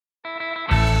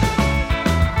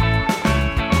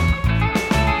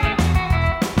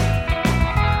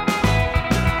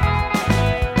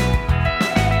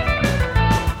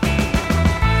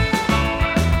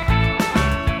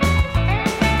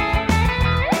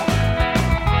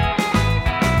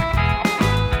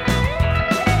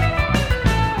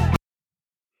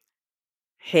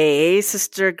Hey,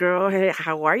 sister girl. Hey,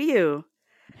 how are you?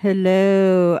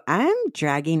 Hello. I'm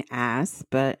dragging ass,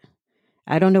 but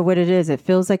I don't know what it is. It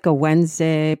feels like a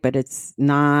Wednesday, but it's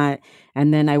not.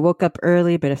 And then I woke up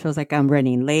early, but it feels like I'm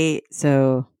running late.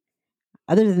 So,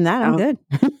 other than that, I'm Oh, good.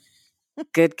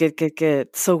 good, good, good,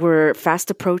 good. So we're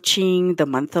fast approaching the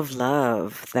month of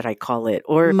love that I call it,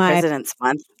 or My President's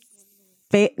Month.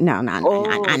 no, no, no, no,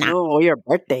 Oh no, no. no, your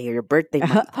birthday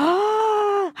month.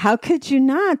 How could you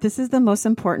not? This is the most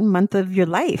important month of your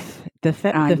life. I The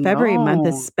February month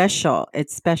is know. special.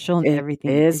 It's special in It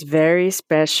everything. is very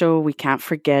special. We can't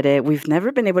forget it. We've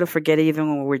never been able to forget it, even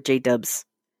when we're J Dubs.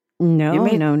 You No,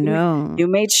 made no, you made, no. you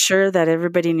made sure that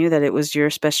everybody knew that it was your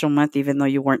special month, even though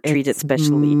you weren't treated It's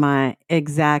specially. my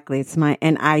exactly. It's my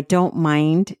and I don't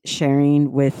mind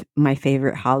sharing with my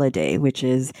favorite holiday, which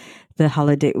is the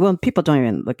holiday. Well, people don't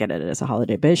even look at it as a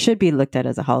holiday, but it should be looked at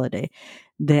as a holiday.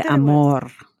 I The thought it was.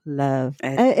 amor, love.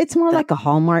 Uh, It's more like a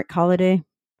Hallmark holiday.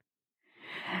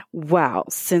 Wow,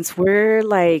 since we're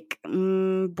like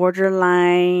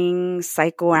borderline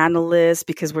psychoanalysts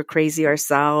because we're crazy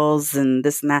ourselves and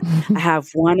this and that, I have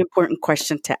one important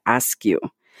question to ask you.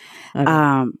 Okay.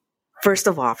 Um, first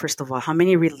of all, how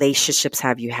many relationships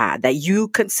have you had that you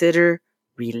consider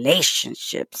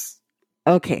relationships?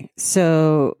 Okay.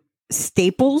 So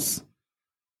staples,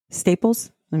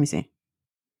 staples. Let me see.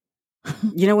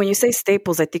 You know, when you say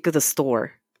staples, I think of the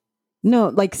store. No,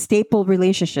 like staple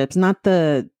relationships, not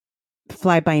the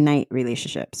fly by night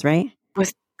relationships, right?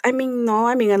 But no,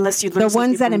 unless you learn The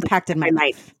ones something that from the impacted by my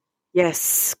night. life.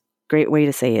 Yes, great way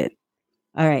to say it.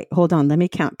 All right, hold on. Let me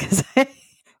count because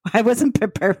I wasn't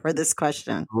prepared for this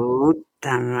question.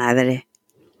 Puta madre.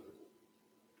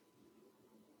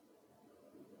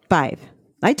 Five.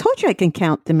 I told you I can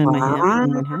count them in my hand,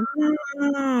 in one hand.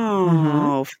 Uh huh.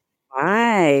 Wow,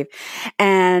 5.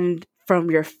 And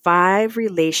from your 5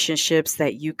 relationships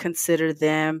that you consider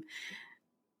them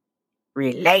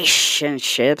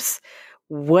relationships,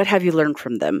 what have you learned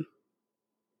from them?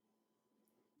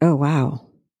 Oh wow.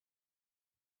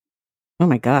 Oh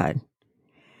my god.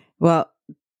 Well,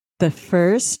 the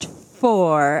first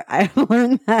four, I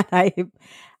learned that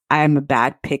I'm a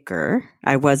bad picker.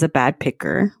 I was a bad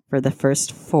picker for the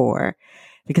first four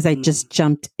because I Mm. just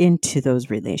jumped into those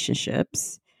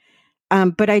relationships.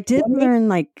 But I did What makes learn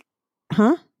like,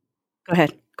 huh? Go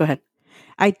ahead, go ahead.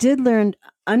 I did learn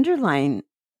underline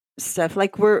stuff.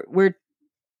 Like we're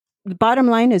the bottom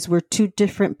line is we're two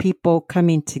different people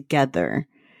coming together.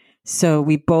 So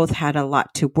we both had a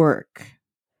lot to work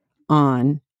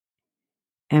on.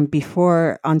 And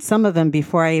on some of them,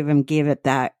 before I even gave it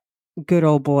that good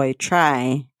old boy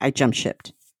try, I jump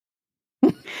shipped.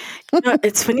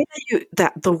 It's funny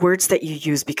that the words that you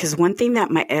use, because one thing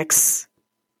that my ex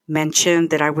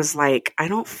mentioned that I was like, I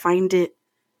don't find it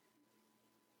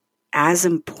as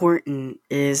important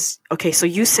is okay, so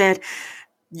you said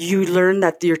you learned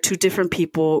that you're two different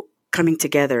people coming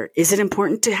together. Is it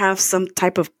important to have some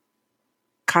type of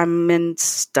common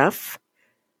stuff?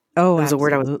 Oh, It was a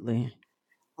word I was absolutely.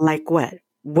 like, what?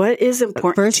 What is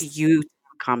important to First, you to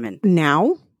have common?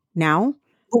 now, now,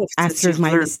 Oh, since after you've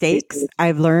my learned. mistakes,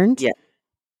 I've learned, Yeah.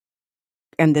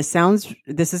 and this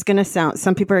is going to sound,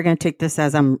 some people are going to take this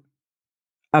as I'm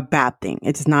a bad thing.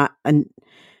 It's not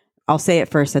I'll say it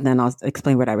first and then I'll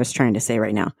explain what I was trying to say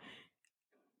right now.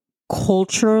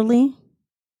 Culturally,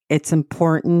 it's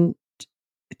important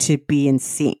to be in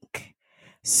sync.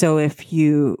 So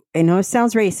I know it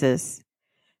sounds racist,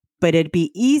 but it'd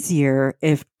be easier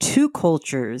if two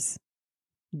cultures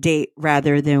date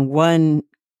rather than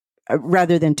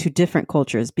two different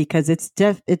cultures, because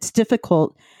it's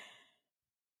difficult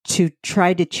to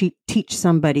try to teach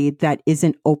somebody that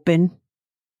isn't open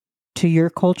to your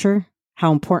culture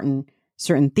how important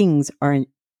certain things are,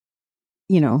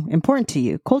 important to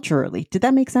you culturally. Did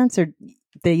that make sense, or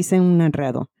te hice un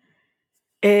enredo?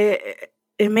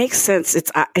 It makes sense.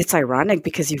 It's ironic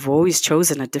because you've always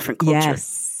chosen a different culture.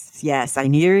 Yes, I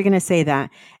knew you were going to say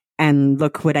that, and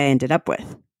look what I ended up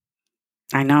with.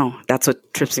 I know. That's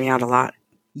what trips me out a lot.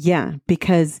 Yeah,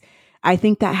 because I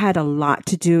think that had a lot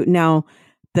to do. Now,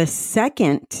 the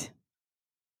second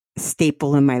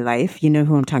staple in my life, you know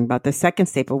who I'm talking about, the second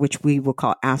staple, which we will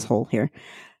call asshole here,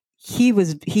 he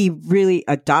really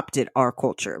adopted our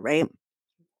culture, right?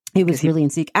 He Because was he really in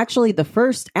sync. Actually, the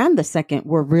first and the second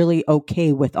were really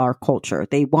okay with our culture.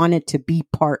 They wanted to be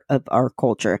part of our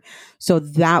culture. So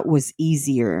that was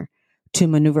easier to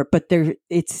maneuver, but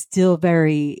it's still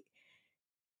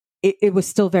it was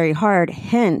still very hard.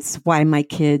 Hence why my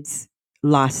kids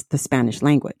lost the Spanish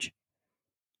language.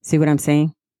 See what I'm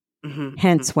saying? Mm-hmm.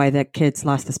 Hence why the kids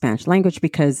lost the Spanish language,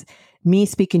 because me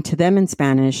speaking to them in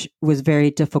Spanish was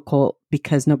very difficult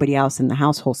because nobody else in the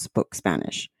household spoke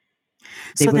Spanish.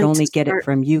 They So would then only to get it start,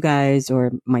 from you guys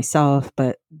or myself,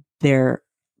 but their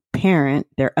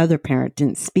their other parent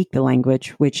didn't speak the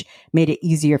language, which made it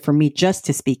easier for me just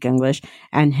to speak English.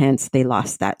 And hence they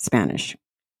lost that Spanish,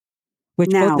 which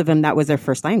both now, of them, that was their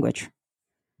first language.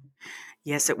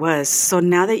 yes, it was. So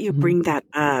now that you Mm-hmm. bring that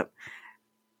up,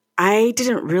 I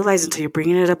didn't realize until you're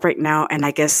bringing it up right now, and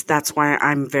I guess that's why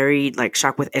I'm very like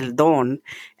shocked with El Don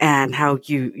and how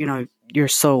you're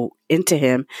so into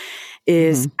him.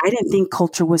 Is Mm-hmm. I didn't think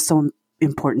culture was so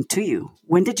important to you.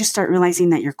 When did you start realizing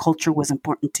that your culture was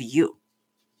important to you?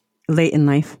 Late in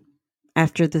life,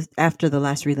 after the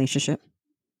last relationship,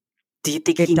 Do you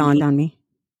think it he dawned made? on me.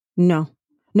 No,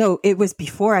 no, it was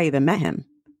before I even met him.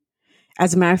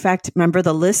 As a matter of fact, remember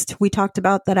the list we talked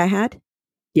about that I had? The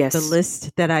Yes.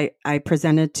 list that I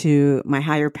presented to my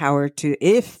higher power to,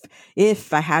 if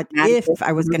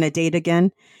I was Mhm. going to date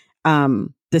again,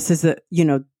 this is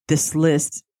this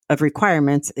list of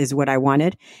requirements is what I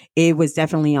wanted. It was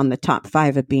definitely on the top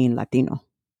 5 of being Latino.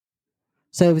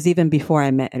 So it was even before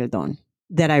I met Eldon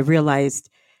that I realized,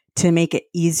 to make it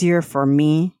easier for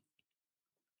me,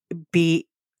 be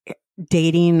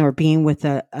dating or being with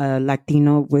a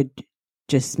Latino would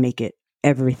just make it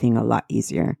everything a lot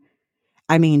easier.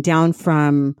 I mean, down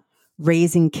from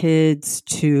raising kids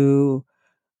to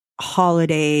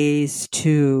holidays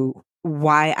to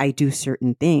why I do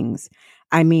certain things.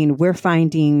 I mean, we're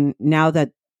finding now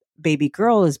that baby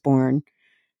girl is born,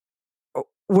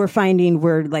 we're finding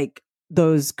we're like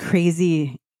those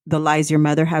crazy, the lies your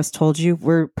mother has told you,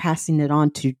 we're passing it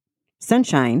on to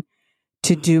Sunshine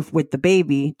to do with the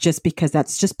baby, just because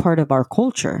that's just part of our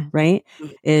culture, right?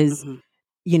 Mhm. Is,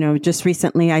 Mhm. just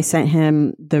recently I sent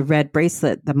him the red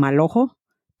bracelet, the malojo, Mhm.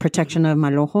 protection of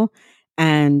malojo.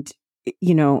 And,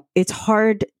 it's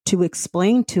hard to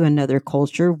explain to another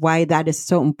culture why that is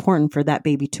so important for that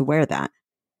baby to wear that.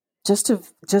 Just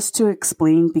to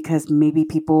explain, because maybe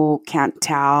people can't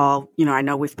tell. I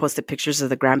know we've posted pictures of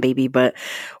the grandbaby, but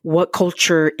what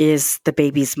culture is the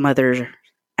baby's mother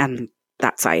and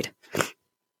that side?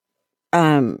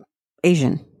 Um,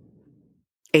 Asian,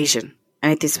 Asian.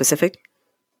 Anything specific?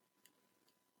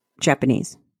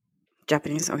 Japanese.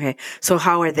 Japanese. Okay. So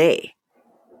how are they?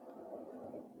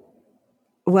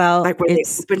 Well, Like, were they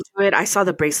it's, open to it? I saw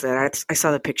the bracelet. I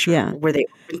saw the picture. yeah. Were they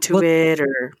open to Well, it,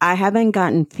 or? I haven't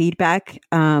gotten feedback.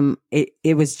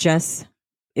 It was just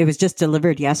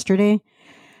delivered yesterday.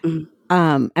 Mhm.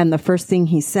 And the first thing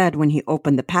he said when he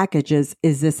opened the package is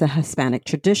this a Hispanic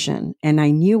tradition? And I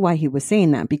knew why he was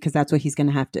saying that, because that's what he's going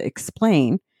to have to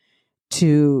explain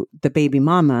to the baby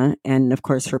mama. And of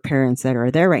course, her parents that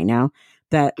are there right now,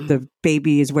 that Mhm. the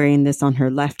baby is wearing this on her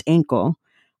left ankle,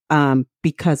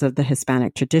 because of the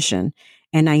Hispanic tradition.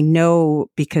 And I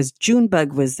know because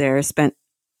Junebug was there, spent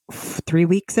 3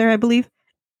 weeks there, I believe.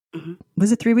 Mhm.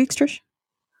 Was it 3 weeks, Trish?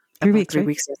 three About weeks, three right?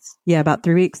 weeks. Yes. Yeah, about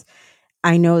 3 weeks.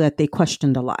 I know that they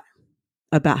questioned a lot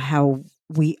about how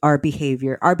our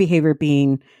behavior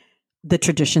being the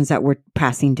traditions that we're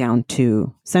passing down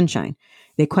to Sunshine.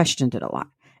 They questioned it a lot.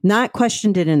 Not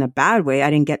questioned it in a bad way. I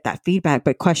didn't get that feedback,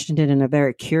 but questioned it in a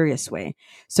very curious way.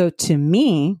 So to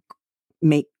me,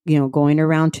 going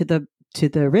around to the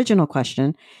original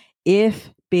question,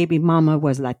 if baby mama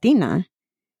was Latina,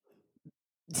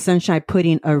 Sunshine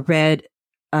putting a red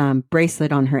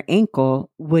bracelet on her ankle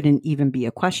wouldn't even be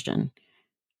a question.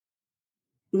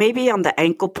 Maybe on the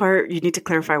ankle part, you need to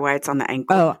clarify why it's on the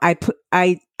ankle. Oh,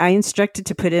 I instructed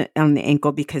to put it on the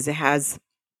ankle because it has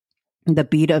the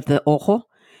bead of the ojo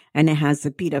and it has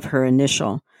the bead of her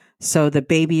initial. So the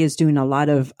baby is doing a lot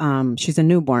of she's a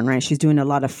newborn, right? She's doing a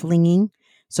lot of flinging.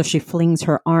 So she flings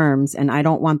her arms, and I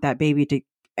don't want that baby to,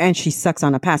 and she sucks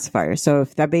on a pacifier. So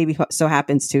if that baby so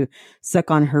happens to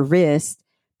suck on her wrist,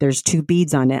 there's 2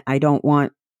 beads on it. I don't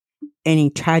want any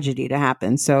tragedy to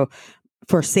happen. So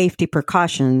for safety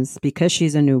precautions, because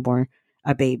she's a newborn,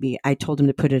 a baby, I told him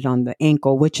to put it on the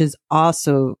ankle, which is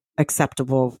also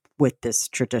acceptable with this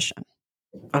tradition.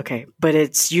 Okay, but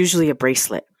it's usually a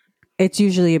bracelet. It's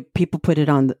usually people put it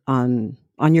on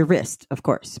your wrist, of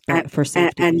course, And, but for and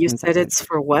safety and you reasons, I said said it's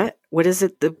for what? What is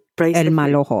it? The el bracelet for?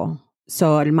 mal ojo.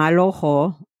 So el mal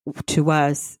ojo to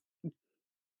us,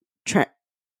 tra-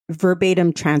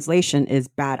 verbatim translation is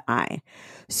bad eye.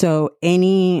 So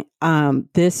any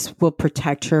this will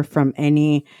protect her from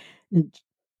any,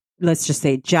 let's just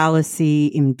say,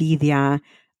 jealousy, envidia,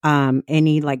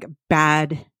 any like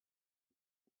bad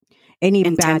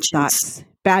Intentions. thoughts,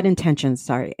 bad intentions,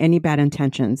 sorry, any bad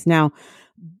intentions. Now,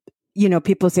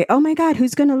 people say, oh my God,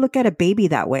 who's going to look at a baby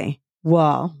that way?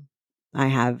 Well, I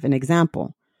have an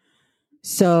example.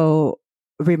 So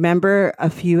remember a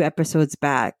few episodes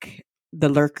back, the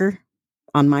lurker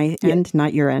on my Yeah. end,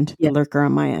 not your end, the Yeah. lurker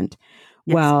on my end.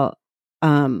 Yes. Well,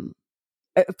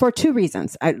 for two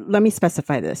reasons. Let me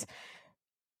specify this.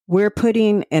 We're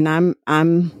putting, and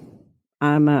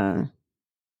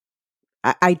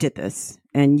I did this,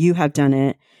 and you have done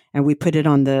it, and we put it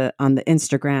on the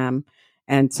Instagram,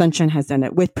 and Sunshine has done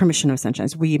it with permission of Sunshine.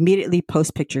 So we immediately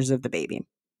post pictures of the baby.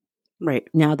 Right.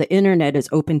 Now the internet is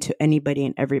open to anybody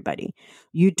and everybody.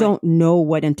 You don't know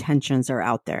what intentions are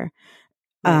out there.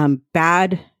 Right.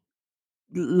 Bad,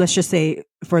 let's just say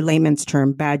for layman's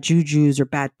term, bad jujus or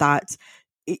bad thoughts.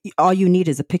 All you need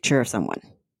is a picture of someone.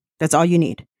 That's all you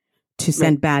need to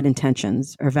send Right. bad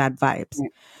intentions or bad vibes.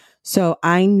 Right. So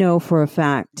I know for a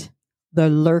fact the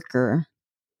lurker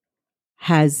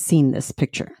has seen this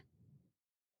picture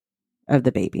of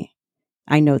the baby.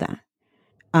 I know that.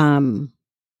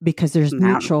 Because there's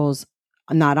Now, mutuals,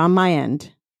 not on my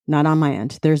end.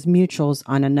 There's mutuals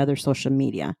on another social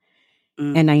media.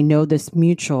 mm, And I know this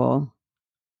mutual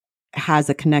has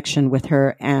a connection with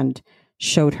her and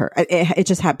showed her. It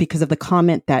just happened because of the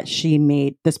comment that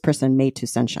this person made to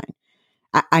Sunshine.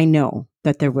 I know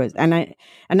that there was, and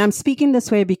I'm speaking this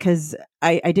way because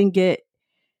I didn't get,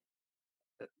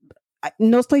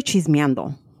 no estoy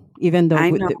chismeando, even though I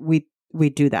know. we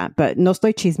do that, but no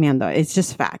estoy chismeando. It's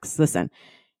just facts. Listen,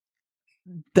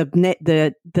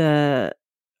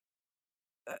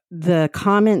 the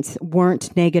comments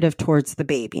weren't negative towards the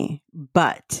baby,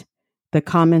 but the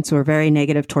comments were very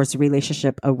negative towards the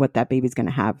relationship of what that baby's going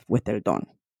to have with their don.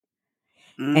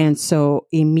 And so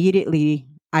immediately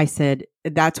I said,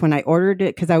 that's when I ordered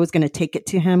it, because I was going to take it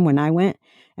to him when I went,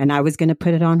 and I was going to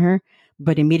put it on her.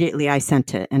 But immediately I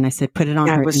sent it and I said, put it on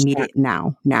her immediate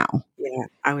now. Yeah,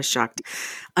 I was shocked.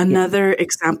 Another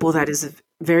example that is a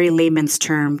very layman's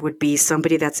term would be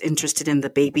somebody that's interested in the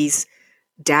baby's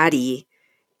daddy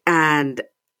and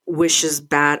wishes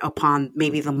bad upon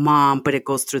maybe the mom, but it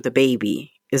goes through the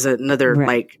baby, is another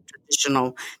like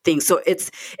traditional thing. So it's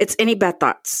any bad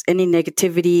thoughts, any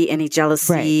negativity, any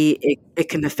jealousy. It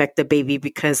can affect the baby,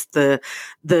 because the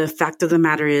fact of the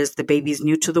matter is the baby's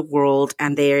new to the world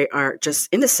and they are just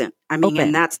innocent. I mean,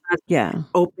 and that's not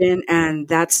open, and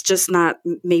that's just not,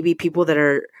 maybe people that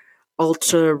are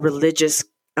ultra religious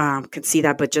can see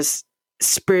that, but just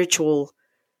spiritual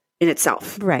in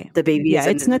itself, right? The baby,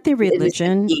 it's nothing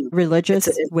religious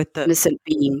with the innocent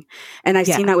being, and I've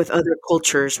seen that with other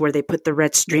cultures where they put the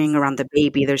red string around the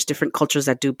baby. There's different cultures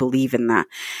that do believe in that.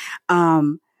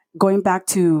 Going back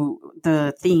to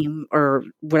the theme or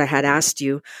what I had asked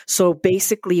you, so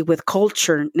basically with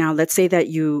culture, now let's say that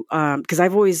you, because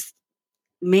I've always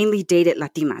mainly dated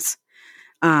Latinas.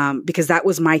 Because that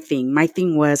was my thing. My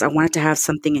thing was I wanted to have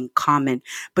something in common.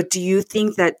 But do you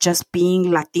think that just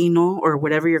being Latino or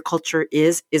whatever your culture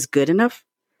is good enough?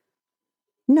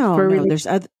 No,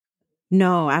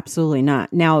 no, absolutely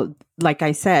not. Now, like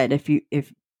I said,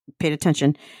 if paid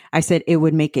attention, I said it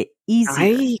would make it easier.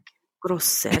 Ay,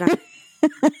 grosera.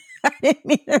 I didn't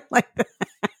mean it like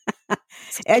that.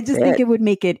 I just think it would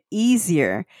make it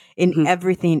easier in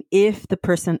everything if the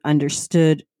person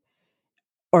understood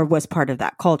or was part of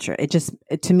that culture.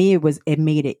 To me, it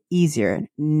made it easier.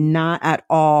 Not at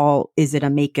all. Is it a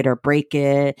make it or break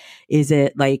it? Is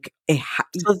it like,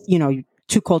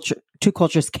 two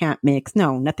cultures can't mix?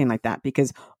 No, nothing like that.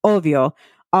 Because obvio,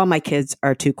 all my kids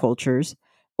are two cultures.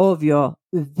 Obvio,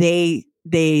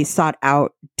 they sought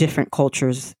out different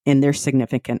cultures in their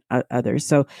significant others.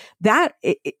 So that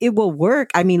it will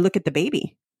work. I mean, look at the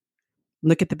baby.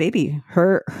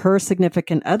 Her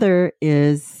significant other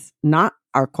is not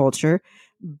our culture,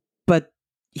 but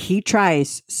he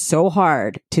tries so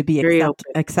hard to be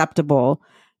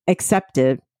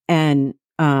accepted, and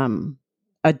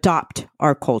adopt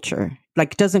our culture.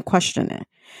 Like, doesn't question it.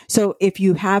 So if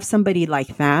you have somebody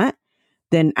like that,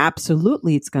 then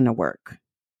absolutely it's going to work,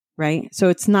 right? So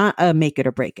it's not a make it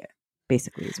or break it,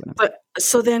 basically, is what I'm saying.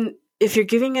 So then, if you're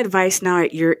giving advice now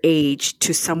at your age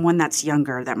to someone that's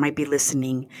younger that might be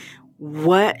listening,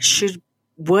 what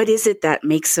is it that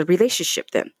makes a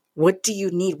relationship then? What do you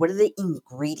need? What are the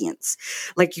ingredients?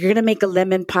 Like, you're going to make a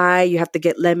lemon pie. You have to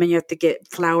get lemon. You have to get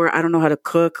flour. I don't know how to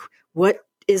cook. What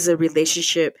is a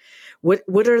relationship?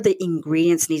 What are the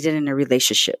ingredients needed in a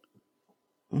relationship?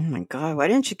 Oh my God. Why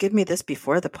didn't you give me this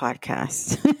before the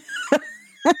podcast?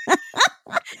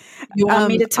 You want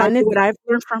me to tell you what I've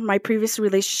learned from my previous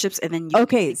relationships, and then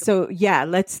okay. So yeah,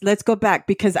 let's go back,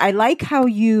 because I like how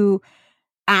you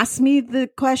ask me the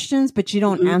questions, but you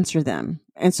don't answer them.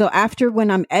 And so after, when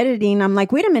I'm editing, I'm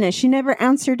like, wait a minute, she never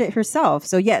answered it herself.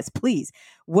 So yes, please.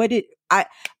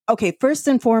 Okay, first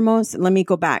and foremost, let me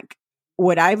go back.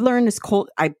 What I've learned is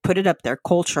I put it up there,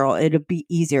 cultural. It'll be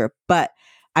easier, but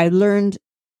I learned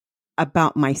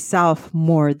about myself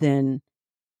more than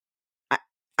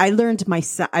I learned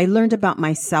myself. I learned about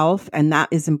myself, and that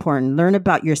is important. Learn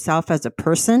about yourself as a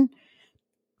person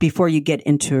before you get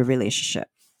into a relationship.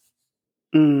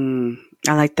 I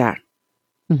like that.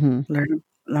 Mm-hmm.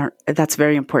 Learn. That's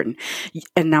very important.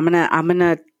 And I'm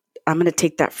gonna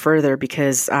take that further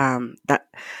because that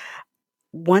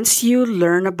once you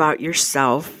learn about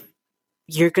yourself,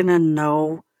 you're gonna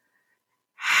know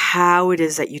how it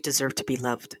is that you deserve to be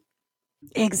loved.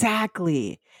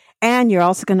 Exactly. And you're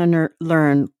also going to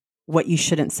learn what you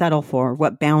shouldn't settle for,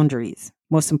 what boundaries,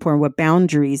 most important, what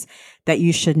boundaries that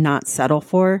you should not settle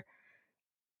for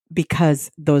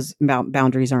because those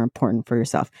boundaries are important for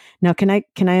yourself. Now, can I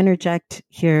interject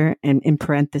here and in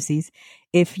parentheses?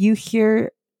 If you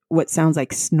hear what sounds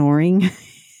like snoring in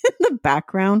the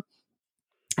background,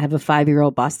 I have a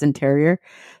 5-year-old Boston Terrier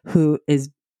who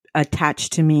is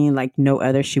attached to me like no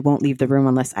other. She won't leave the room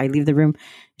unless I leave the room.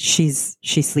 She's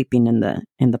sleeping in the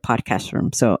podcast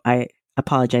room. So I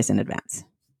apologize in advance.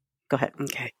 Go ahead.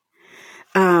 Okay.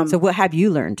 So what have you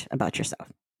learned about yourself?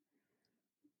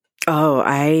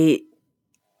 The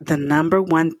number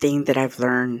one thing that I've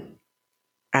learned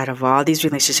out of all these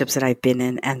relationships that I've been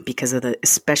in, and because of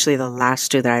especially the last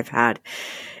two that I've had,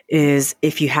 is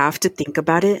if you have to think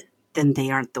about it, then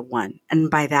they aren't the one. And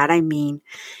by that, I mean,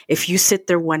 if you sit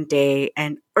there one day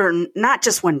or not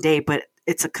just one day, but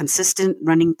it's a consistent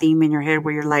running theme in your head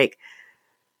where you're like,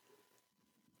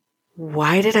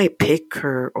 why did I pick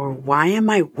her? Or why am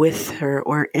I with her?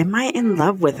 Or am I in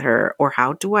love with her? Or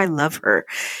how do I love her?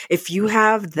 If you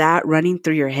have that running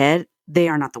through your head, they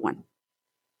are not the one.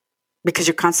 Because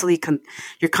you're constantly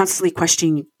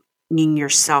questioning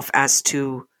yourself as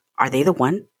to, are they the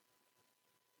one?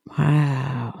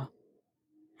 Wow.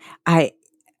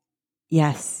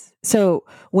 Yes. So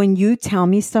when you tell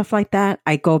me stuff like that,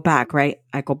 I go back, right?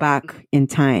 I go back in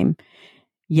time.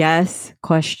 Yes,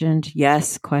 questioned.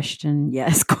 Yes, question.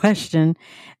 Yes, question.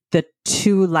 The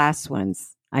two last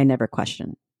ones I never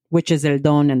questioned, which is El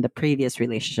Don and the previous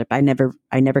relationship. I never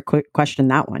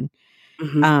questioned that one.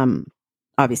 Mm-hmm.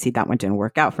 Obviously that one didn't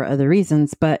work out for other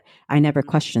reasons, but I never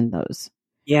questioned those.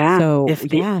 Yeah. So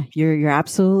you're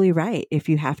absolutely right. If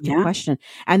you have to question.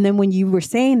 And then when you were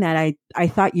saying that, I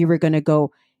thought you were going to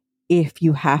go, if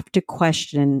you have to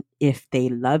question if they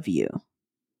love you.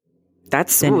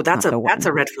 That's a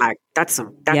red flag. That's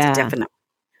a definite.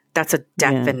 That's a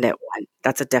definite one.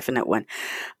 That's a definite one.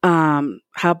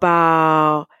 How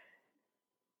about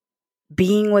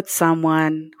being with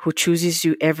someone who chooses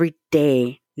you every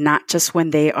day, not just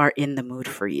when they are in the mood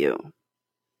for you?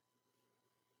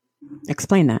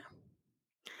 Explain that.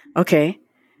 Okay.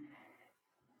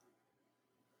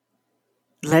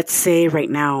 Let's say right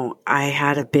now I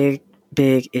had a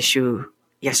big issue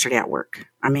yesterday at work.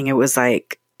 I mean, it was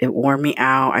like, it wore me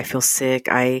out. I feel sick.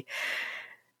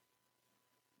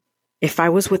 If I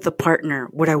was with a partner,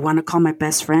 would I want to call my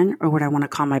best friend or would I want to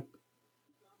call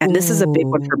and this is a big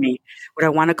one for me. Would I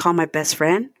want to call my best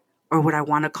friend or would I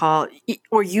want to call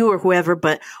or you or whoever,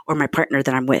 or my partner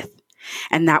that I'm with?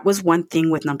 And that was one thing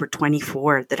with number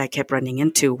 24 that I kept running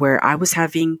into, where I was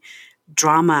having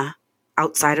drama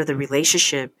outside of the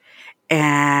relationship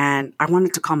and I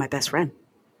wanted to call my best friend.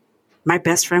 My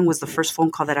best friend was the first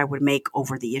phone call that I would make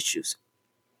over the issues.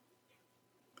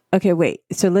 Okay, wait.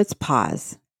 So let's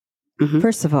pause. Mm-hmm.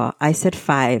 First of all, I said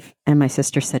 5 and my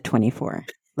sister said 24.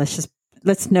 Let's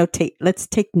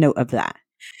take note of that.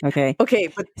 Okay. Okay.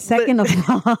 But second of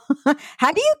all,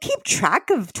 how do you keep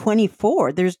track of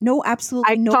 24? There's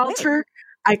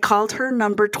I called her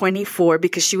number 24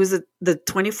 because she was the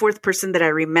 24th person that I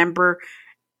remember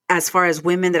as far as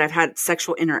women that I've had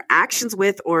sexual interactions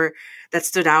with or that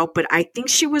stood out. But I think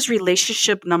she was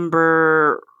relationship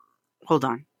number, hold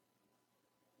on.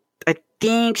 I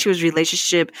think she was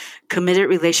committed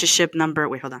relationship number,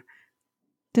 wait, hold on.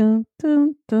 Dun,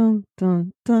 dun, dun,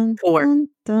 dun, dun, 4. Dun,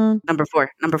 dun. Number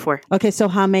 4. Okay, so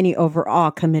how many overall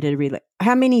committed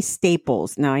how many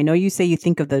staples? Now, I know you say you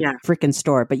think of the freaking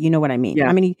store, but you know what I mean. Yeah.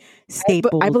 How many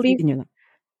staples in your life?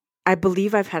 I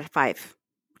believe I've had 5.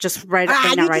 Just right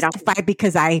off. 5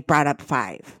 because I brought up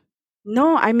 5.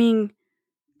 No, I mean,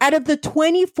 out of the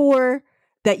 24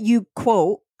 that you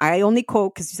quote, I only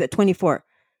quote because you said 24.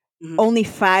 Mm-hmm. Only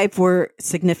 5 were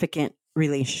significant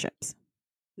relationships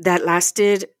that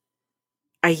lasted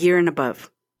a year and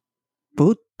above.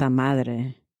 Puta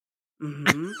madre.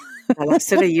 Mm-hmm. That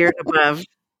lasted a year and above.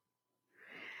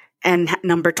 And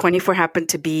number 24 happened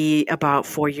to be about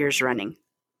 4 years running.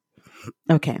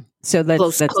 Okay. So let's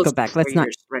Close go to back. 4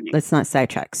 years running. Let's not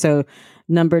sidetrack. So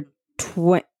number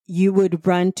 20, you would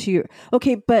run to your,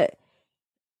 okay, but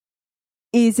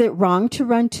is it wrong to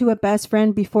run to a best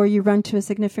friend before you run to a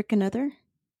significant other?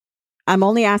 I'm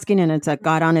only asking, and it's a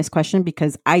God honest question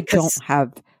because I don't Because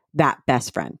have that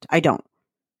best friend. I don't.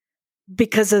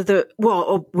 because of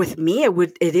with me,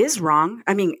 it is wrong.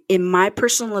 I mean, in my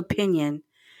personal opinion,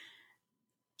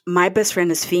 my best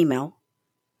friend is female.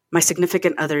 My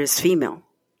significant other is female.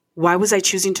 Why was I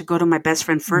choosing to go to my best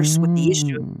friend first with the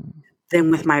issue Mm.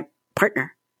 than with my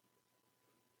partner?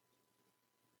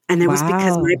 And it was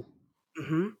because my Wow.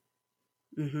 hmm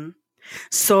hmm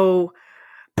so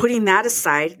putting that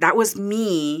aside, that was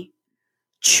me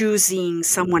choosing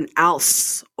someone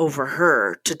else over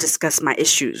her to discuss my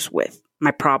issues with,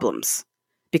 my problems,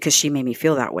 because she made me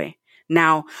feel that way.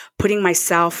 Now, putting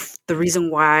myself, the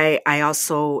reason why I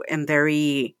also am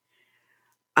very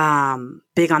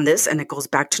big on this, and it goes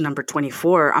back to number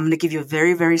 24, I'm going to give you a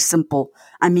very, very simple.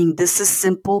 I mean, this is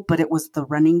simple, but it was the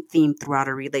running theme throughout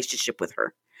our relationship with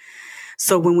her.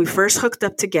 So when we first hooked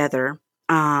up together,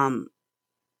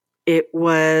 it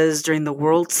was during the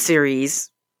World Series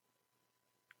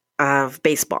of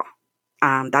baseball.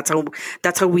 That's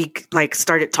how we like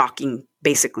started talking.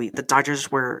 Basically, the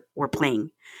Dodgers were playing.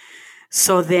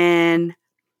 So then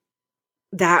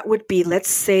that would be, let's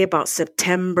say, about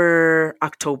September,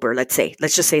 October. Let's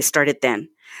just say it started then.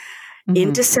 In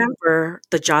Mhm. December,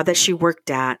 the job that she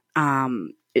worked at,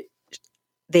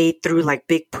 they threw like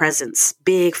big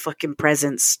fucking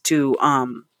presents to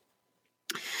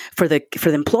for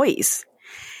the employees.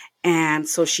 And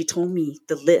so she told me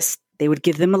the list. They would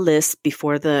give them a list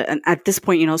before and at this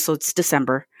point, so it's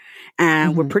December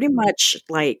and we're Mhm. pretty much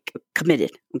like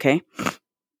committed. Okay.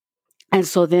 And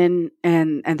so then,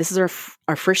 and this is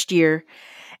our first year,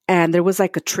 and there was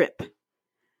like a trip.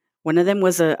 One of them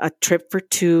was a trip for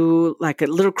two, like a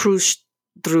little cruise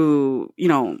through,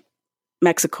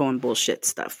 Mexico and bullshit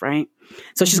stuff, right?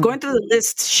 So she's Mhm. going through the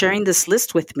list, sharing this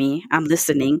list with me. I'm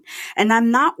listening. And I'm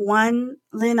not one,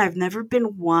 Lynn, I've never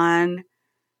been one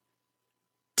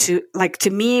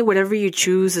to me, whatever you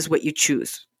choose is what you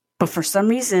choose. But for some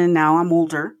reason, now I'm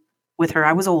older. With her,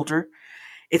 I was older.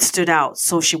 It stood out.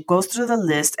 So she goes through the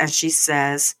list and she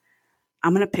says,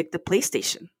 I'm going to pick the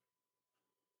PlayStation.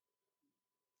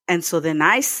 And so then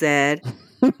I said,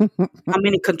 how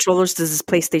many controllers does this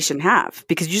PlayStation have?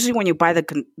 Because usually when you buy the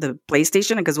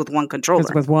PlayStation, it goes with one Because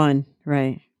controller. with one,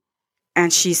 right?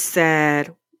 And she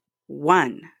said,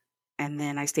 one. And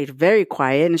then I stayed very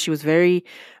quiet. And she was very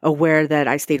aware that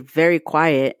I stayed very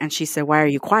quiet. And she said, why are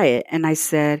you quiet? And I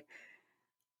said,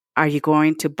 are you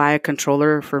going to buy a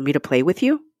controller for me to play with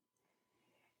you?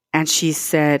 And she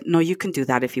said, no, you can do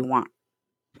that if you want.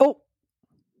 Oh,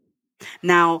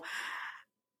 Now,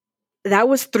 that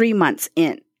was 3 months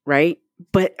in, right?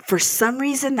 But for some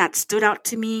reason that stood out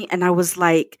to me. And I was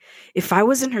like, if I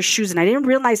was in her shoes, and I didn't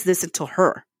realize this until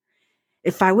her,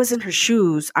 if I was in her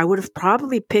shoes, I would have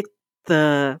probably picked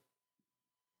the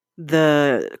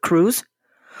cruise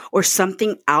or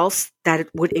something else that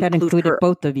would that include included her.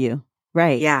 both of you,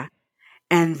 right? Yeah.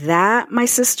 And that, my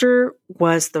sister,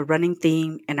 was the running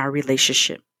theme in our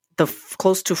relationship. The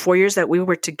close to 4 years that we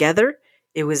were together,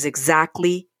 it was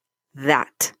exactly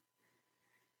that.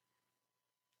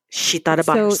 She thought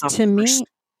about So herself to first me,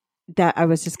 that I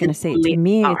was just going and to say, to only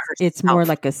me, about it's more herself.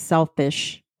 like a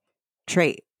selfish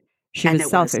trait. She And was it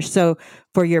was. selfish. So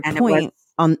for your And it was. point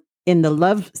on in the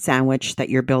love sandwich that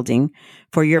you're building,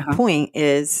 for your Uh-huh. point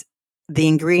is the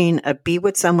ingredient of be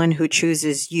with someone who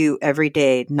chooses you every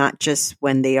day, not just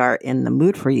when they are in the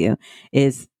mood for you,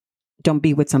 is don't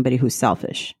be with somebody who's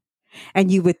selfish.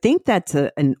 And you would think that's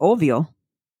an OVO,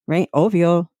 right?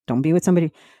 OVO, don't be with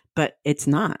somebody, but it's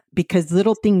not because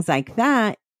little things like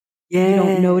that you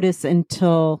don't Yeah. notice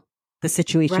until the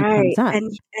situation Right. comes up.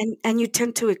 And you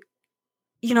tend to,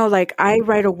 like I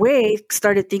right away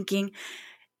started thinking,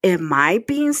 am I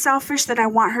being selfish that I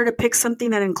want her to pick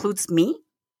something that includes me?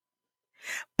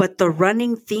 But the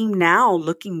running theme now,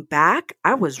 looking back,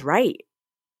 I was right.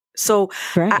 So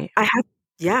Right. I have,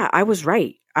 yeah, I was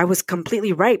right. I was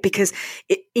completely right because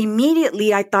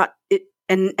immediately I thought it,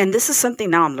 and this is something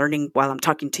now I'm learning while I'm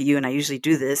talking to you, and I usually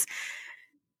do this.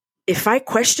 If I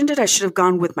questioned it, I should have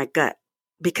gone with my gut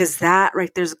because that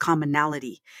right there's a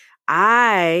commonality.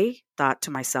 I thought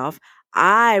to myself,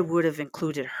 I would have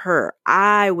included her.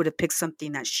 I would have picked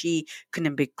something that she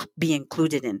couldn't be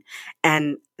included in.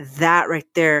 And that right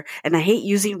there, and I hate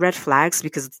using red flags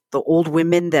because the old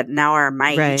women that now are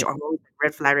my age Right. are always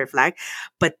red flag,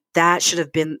 but that should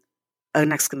have been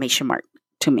an exclamation mark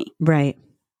to me. Right.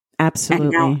 And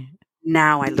Absolutely.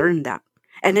 now I learned that.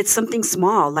 And it's something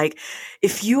small. Like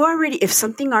if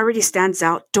something already stands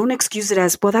out, don't excuse it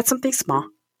as, well, that's something small.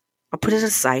 I'll put it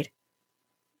aside.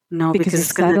 No, Because because you're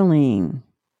it's going to, settling.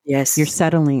 yes. You're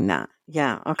settling that.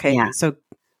 Yeah. Okay. Yeah. So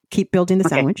keep building the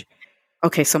Okay. sandwich.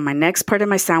 Okay. So my next part of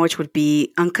my sandwich would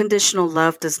be unconditional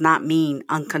love does not mean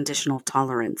unconditional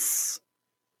tolerance.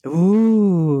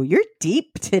 Ooh, you're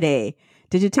deep today.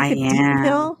 Did you take I a deep am.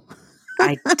 pill?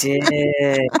 I did.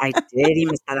 I did. Y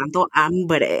me está dando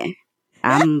hambre.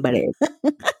 Hambre.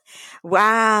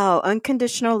 Wow.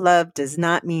 Unconditional love does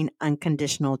not mean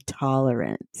unconditional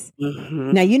tolerance.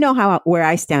 Mm-hmm. Now, you know where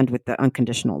I stand with the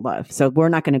unconditional love. So we're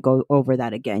not going to go over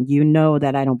that again. You know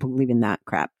that I don't believe in that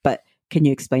crap. But can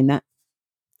you explain that?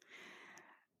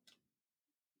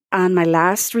 On my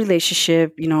last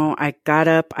relationship, I got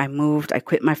up, I moved, I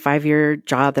quit my 5-year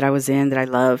job that I was in that I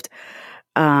loved.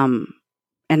 And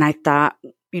I thought,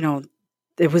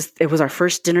 it was our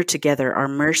first dinner together,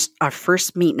 our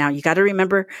first meet. Now you got to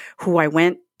remember who I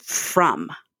went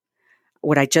from.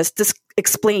 What I just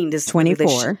explained is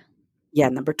 24. Yeah,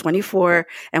 number 24.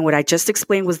 And what I just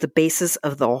explained was the basis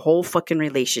of the whole fucking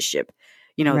relationship.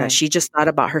 Right. That she just thought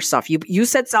about herself. You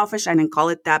said selfish. I didn't call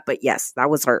it that, but yes, that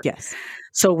was her. Yes.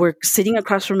 So we're sitting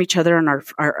across from each other on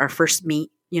our first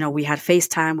meet. We had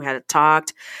FaceTime, we had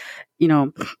talked,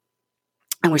 and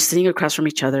we're sitting across from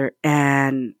each other,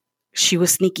 and she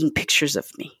was sneaking pictures of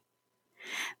me.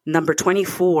 Number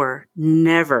 24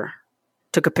 never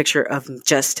took a picture of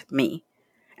just me,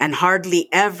 and hardly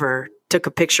ever took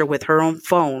a picture with her own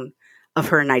phone of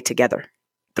her and I together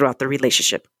throughout the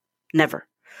relationship. Never.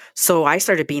 So I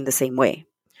started being the same way.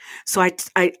 So I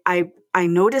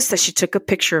noticed that she took a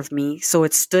picture of me. So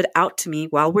it stood out to me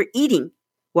while we're eating.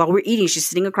 She's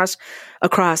sitting across,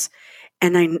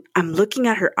 and I'm looking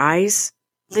at her eyes,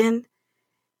 Lynn,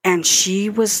 and she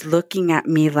was looking at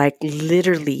me like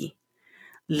literally,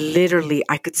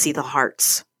 I could see the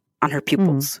hearts on her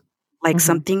pupils. Like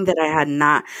something that I had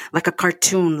not, like a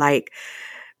cartoon, like,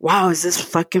 wow, is this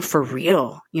fucking for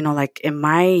real? Like,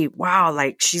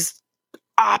 like she's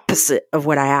opposite of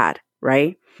what I had,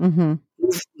 right? Mm-hmm.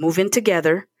 Move in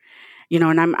together,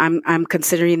 and I'm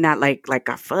considering that like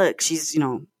a fuck. She's,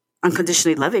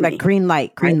 unconditionally loving me. Like green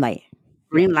light. Green light.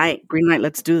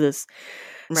 Let's do this.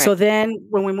 Right. So then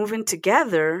when we move in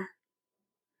together,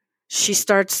 she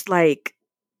starts like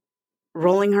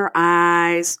rolling her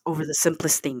eyes over the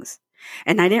simplest things.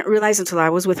 And I didn't realize until I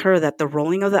was with her that the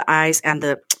rolling of the eyes and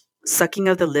the sucking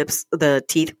of the lips, the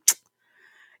teeth,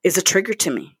 is a trigger to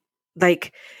me.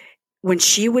 Like when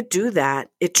she would do that,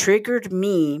 it triggered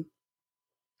me.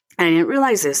 And I didn't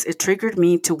realize this. It triggered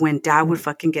me to when Dad would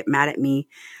fucking get mad at me,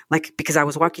 like because I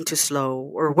was walking too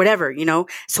slow or whatever,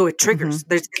 So it triggers.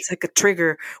 It's like a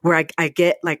trigger where I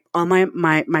get like all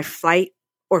my flight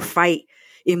or fight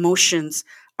emotions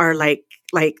are like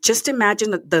just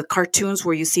imagine the cartoons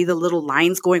where you see the little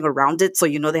lines going around it, so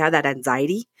they have that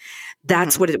anxiety.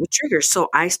 That's what it would trigger. So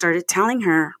I started telling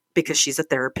her, because she's a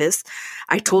therapist,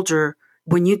 I told her,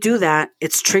 when you do that,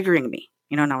 it's triggering me,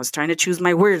 and I was trying to choose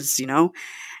my words,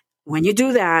 when you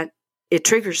do that, it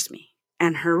triggers me.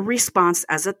 And her response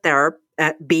as a therapist,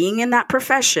 at being in that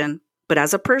profession, but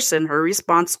as a person, her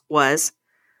response was,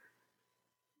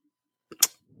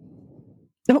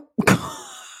 oh.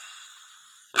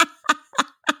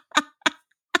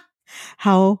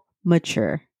 How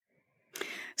mature.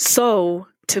 So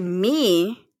to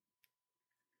me,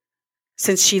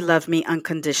 since she loved me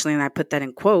unconditionally, and I put that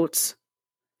in quotes,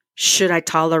 should I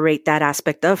tolerate that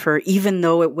aspect of her, even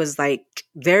though it was like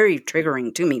very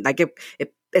triggering to me? Like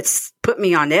it's put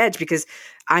me on edge because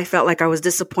I felt like I was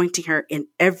disappointing her in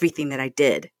everything that I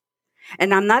did.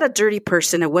 And I'm not a dirty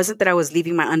person. It wasn't that I was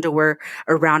leaving my underwear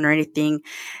around or anything.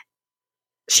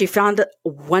 She found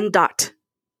one dot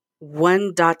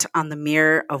on the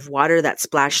mirror of water that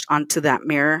splashed onto that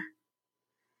mirror,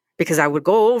 because I would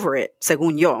go over it,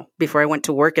 según yo, before I went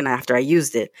to work and after I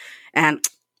used it. And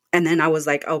then I was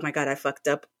like, oh my God, I fucked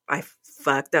up.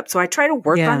 So I try to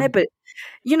work on it. But,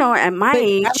 at my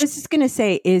age. I was just going to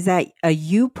say, is that a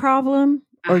you problem,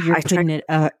 or you're putting it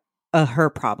a her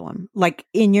problem? Like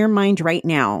in your mind right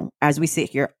now, as we sit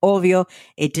here, obvio,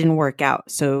 it didn't work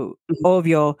out. So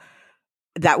obvio,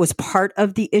 that was part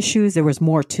of the issues. There was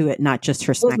more to it, not just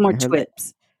her smacking her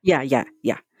lips. Yeah.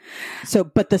 So,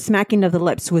 but the smacking of the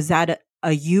lips, was that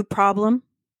a you problem?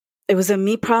 It was a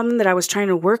me problem that I was trying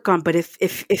to work on. But if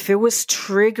it was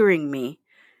triggering me,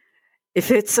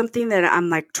 if it's something that I'm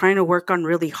like trying to work on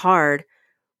really hard,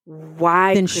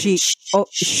 why? Then she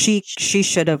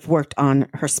should have worked on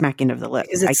her smacking of the lips.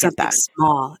 Because it's something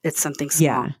small. It's something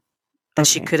small that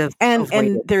she could have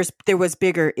and there was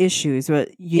bigger issues.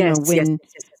 But you know when.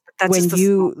 Yes. that's when just a small.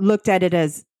 you looked at it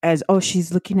as oh,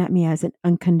 she's looking at me as an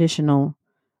unconditional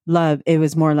love, it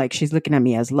was more like she's looking at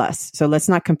me as lust. So let's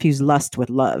not confuse lust with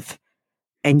love.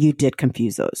 And you did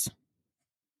confuse those.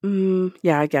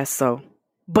 Yeah, I guess so.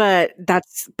 But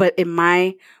in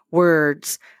my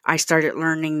words, I started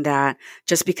learning that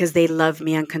just because they love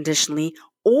me unconditionally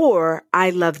or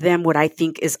I love them what I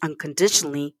think is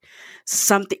unconditionally,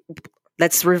 something,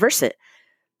 let's reverse it.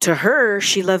 To her,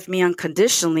 she loved me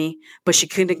unconditionally, but she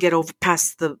couldn't get over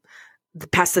past the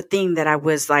thing that I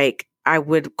was like, I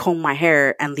would comb my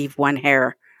hair and leave one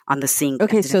hair on the sink.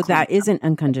 Okay, so that isn't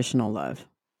unconditional love.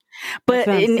 But that's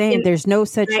what I'm saying. There's no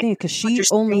such I- thing because what she you're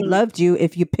only saying- loved you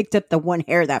if you picked up the one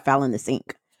hair that fell in the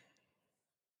sink.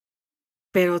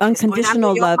 Pero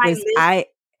Unconditional después love my is list-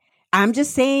 I'm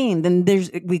just saying, then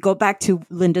we go back to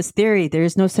Linda's theory. There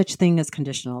is no such thing as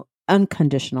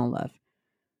unconditional love.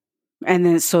 And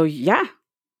then, so yeah.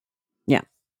 Yeah.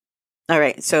 All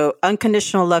right. So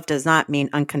unconditional love does not mean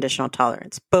unconditional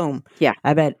tolerance. Boom. Yeah.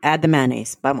 I bet. Add the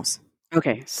mayonnaise. Vamos.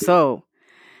 Okay. So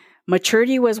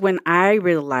maturity was when I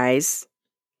realized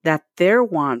that their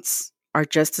wants are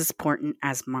just as important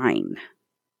as mine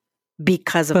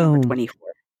because of number Boom. 24.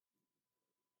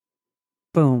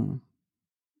 Boom.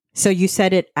 So you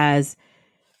said it as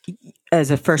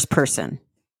a first person.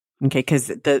 Okay. Because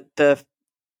the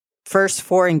first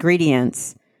four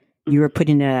ingredients, you were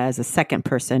putting it as a second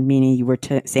person, meaning you were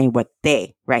saying what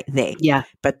they. Yeah.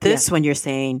 But this one, you're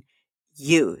saying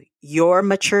your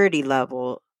maturity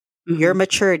level, your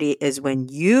maturity is when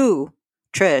you,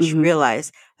 Trish,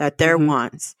 realize that their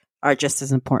wants are just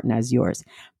as important as yours.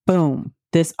 Boom.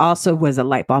 This also was a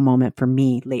light bulb moment for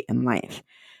me late in life.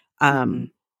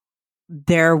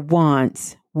 Their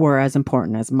wants were as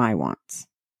important as my wants.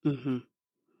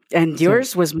 And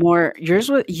yours was more.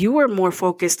 You were more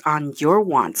focused on your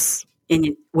wants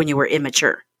when you were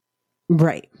immature,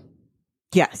 right?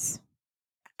 Yes,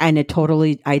 and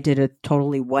I did a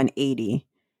totally 180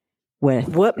 with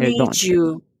what made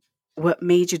you. What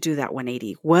made you do that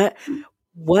 180?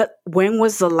 When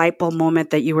was the light bulb moment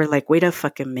that you were like, wait a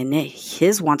fucking minute,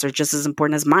 his wants are just as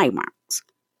important as my wants?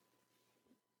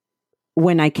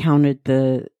 When I counted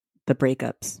the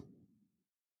breakups.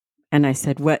 And I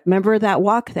said, what, remember that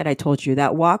walk that I told you?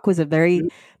 That walk was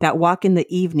that walk in the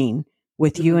evening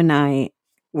with you and I,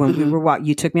 when we were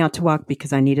you took me out to walk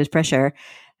because I needed fresh air.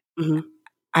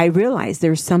 I realized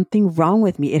there's something wrong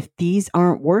with me. If these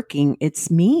aren't working,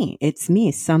 it's me.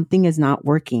 Something is not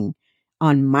working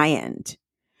on my end.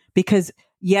 Because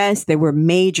yes, there were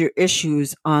major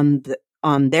issues on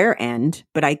their end,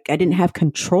 but I didn't have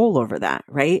control over that.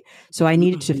 Right. So I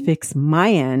needed to fix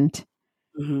my end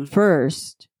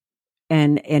first.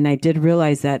 And I did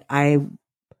realize that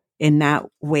in that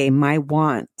way, my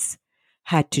wants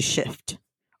had to shift,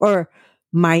 or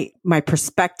my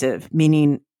perspective,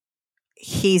 meaning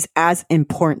he's as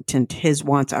important. His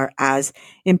wants are as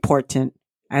important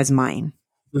as mine.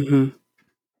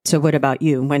 So what about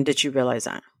you? When did you realize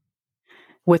that?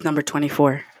 With number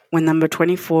 24. When number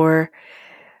 24,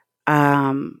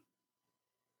 I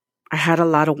had a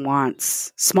lot of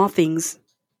wants, small things.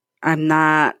 I'm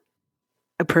not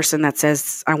a person that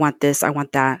says, I want this, I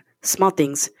want that. Small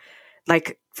things.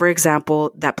 Like, for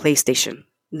example, that PlayStation.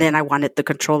 Then I wanted the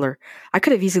controller. I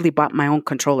could have easily bought my own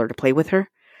controller to play with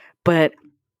her. But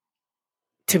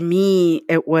to me,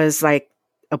 it was like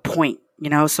a point,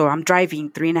 So I'm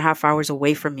driving 3.5 hours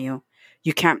away from you.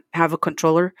 You can't have a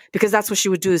controller, because that's what she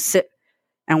would do, is sit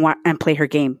and play her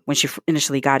game when she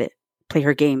initially got it, play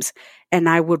her games. And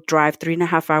I would drive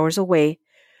 3.5 hours away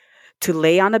to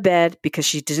lay on a bed, because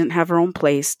she didn't have her own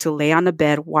place, to lay on a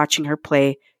bed watching her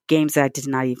play games that I did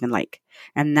not even like.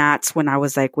 And that's when I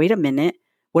was like, wait a minute,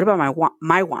 what about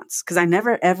my wants? Because I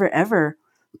never, ever, ever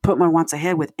put my wants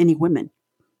ahead with any women.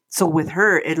 So with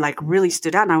her, it like really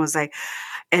stood out. And I was like,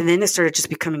 and then it started just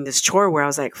becoming this chore where I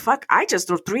was like, fuck, I just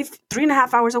drove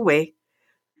 3.5 hours away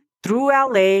through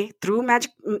LA, through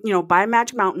by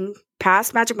Magic Mountain,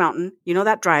 past Magic Mountain,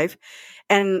 that drive.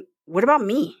 And what about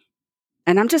me?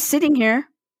 And I'm just sitting here,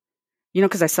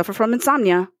 because I suffer from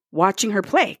insomnia, watching her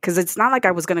play, because it's not like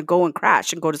I was going to go and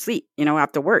crash and go to sleep,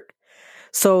 after work.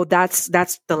 So that's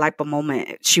the light bulb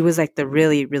moment. She was like the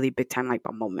really, really big time light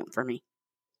bulb moment for me.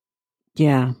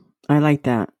 Yeah, I like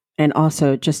that. And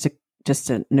also just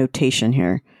a notation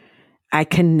here. I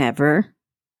can never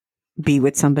be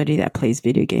with somebody that plays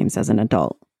video games as an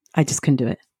adult. I just couldn't do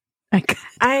it. I'm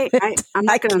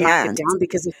not going to knock it down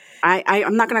because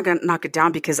I'm not going to knock it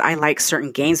down because I like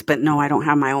certain games, but no, I don't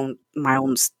have my own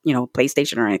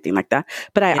PlayStation or anything like that.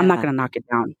 But I'm not going to knock it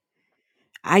down.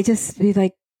 I just be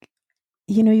like,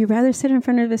 you'd rather sit in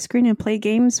front of the screen and play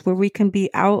games where we can be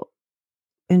out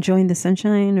enjoying the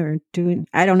sunshine or doing,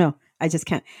 I don't know. I just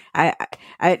can't. I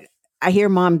hear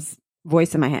mom's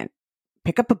voice in my head.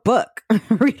 Pick up a book,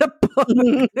 read a book.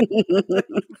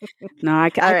 No, I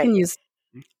right. can use.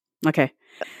 Okay.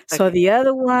 So Okay. the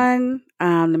other one,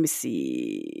 let me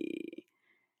see.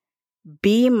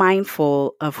 Be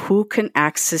mindful of who can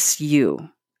access you.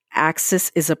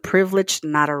 Access is a privilege,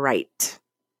 not a right.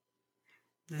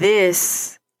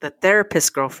 This, the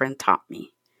therapist girlfriend taught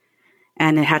me,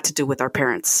 and it had to do with our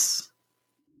parents.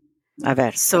 A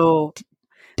ver. So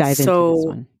Dive into this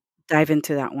one. Dive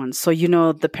into that one. So,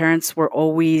 the parents were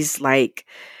always like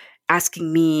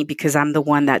asking me, because I'm the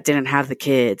one that didn't have the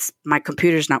kids. My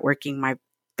computer's not working, my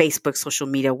Facebook, social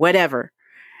media, whatever.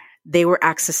 They were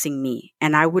accessing me,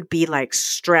 and I would be like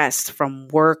stressed from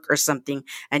work or something.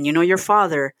 And your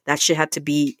father, that shit had to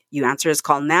be, you answer his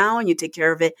call now and you take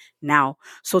care of it now.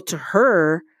 So to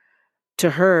her,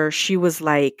 she was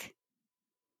like,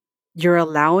 you're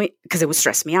allowing, because it would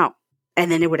stress me out. And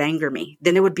then it would anger me.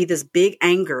 Then it would be this big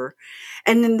anger.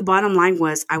 And then the bottom line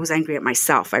was, I was angry at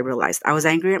myself. I realized I was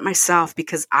angry at myself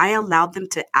because I allowed them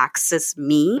to access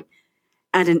me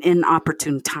at an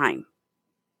inopportune time.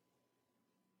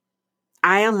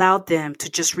 I allowed them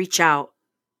to just reach out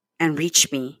and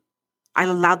reach me. I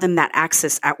allowed them that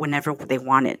access at whenever they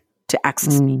wanted to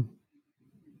access me.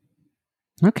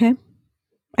 Okay.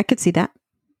 I could see that.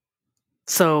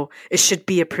 So it should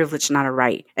be a privilege, not a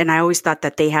right. And I always thought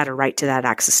that they had a right to that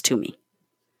access to me.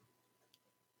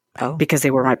 Oh. Because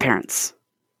they were my parents.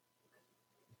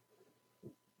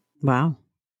 Wow.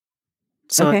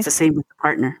 So It's the same with the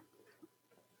partner.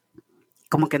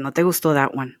 Como que no te gustó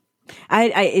that one.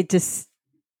 I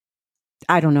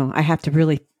don't know. I have to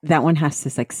really, that one has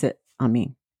to like sit on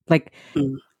me. Like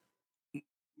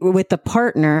with the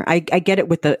partner, I get it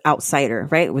with the outsider,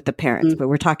 right? With the parents, but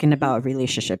we're talking about a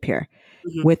relationship here.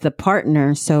 With the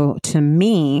partner. So to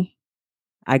me,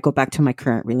 I go back to my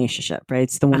current relationship, right?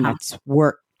 It's the one that's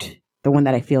worked, the one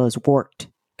that I feel has worked.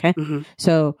 Okay.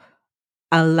 So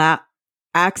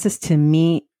access to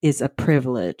me is a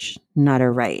privilege, not a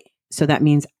right. So that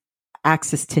means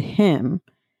access to him,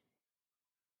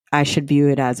 I should view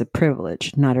it as a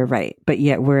privilege, not a right. But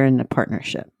yet we're in a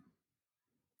partnership.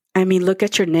 I mean, look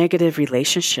at your negative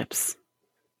relationships.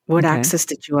 What access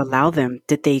did you allow them?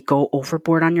 Did they go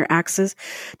overboard on your access?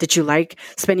 Did you like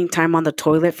spending time on the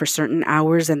toilet for certain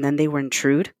hours and then they were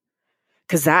intrude?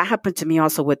 Because that happened to me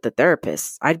also with the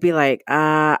therapist. I'd be like,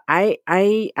 I'm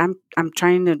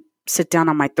trying to sit down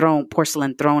on my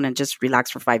porcelain throne, and just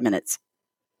relax for 5 minutes.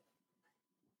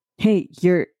 Hey,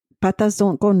 your patas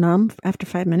don't go numb after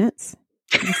 5 minutes?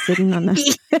 You're sitting on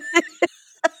that.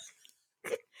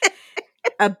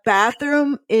 A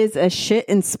bathroom is a shit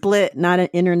and split, not an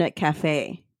internet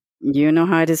cafe. You know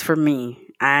how it is for me.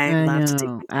 I love to take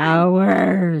my time.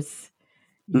 Hours.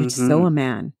 You're so a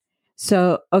man.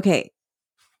 So, okay.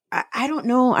 I don't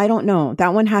know.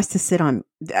 That one has to sit on.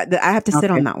 I have to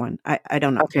sit on that one. I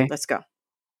don't know. Okay. Let's go.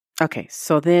 Okay.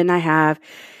 So then I have,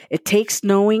 it takes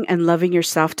knowing and loving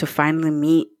yourself to finally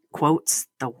meet, quotes,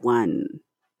 the one.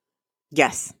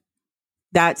 Yes.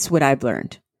 That's what I've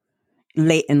learned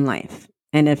late in life.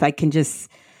 And if I can just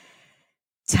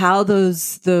tell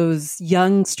those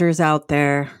youngsters out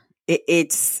there,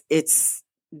 it's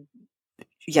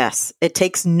yes, it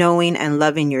takes knowing and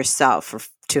loving yourself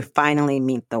to finally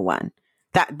meet the one.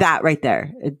 That right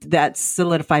there, that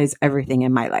solidifies everything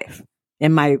in my life,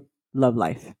 in my love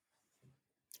life.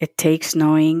 It takes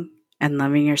knowing and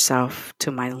loving yourself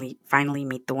to finally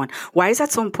meet the one. Why is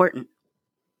that so important?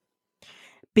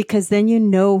 Because then you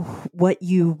know what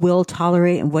you will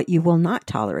tolerate and what you will not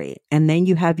tolerate. And then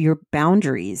you have your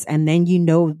boundaries, and then you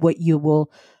know what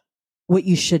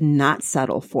you should not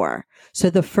settle for. So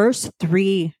the first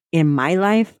 3 in my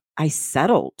life, I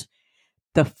settled.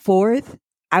 The 4th,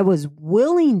 I was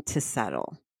willing to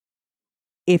settle.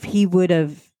 If he would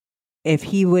have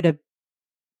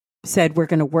said, we're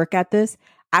going to work at this,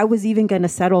 I was even going to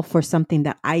settle for something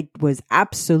that I was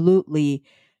absolutely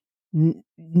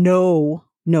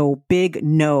big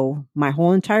no, my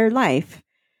whole entire life.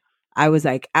 I was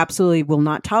like, absolutely will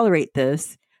not tolerate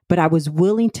this, but I was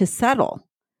willing to settle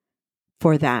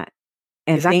for that.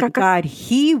 And thank God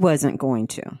he wasn't going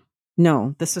to.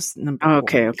 No, this was number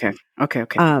 4. Okay.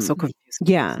 I'm so confused.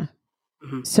 Yeah.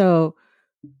 So,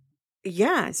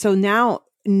 yeah. So now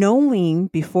knowing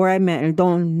before I met,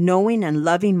 knowing and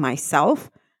loving myself,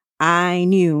 I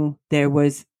knew there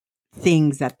was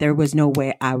things that there was no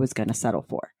way I was going to settle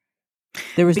for.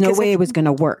 There was no way it was going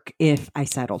to work if I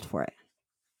settled for it.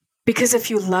 Because if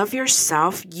you love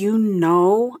yourself, you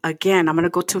know, again, I'm going to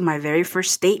go to my very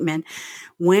first statement.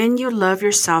 When you love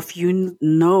yourself, you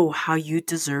know how you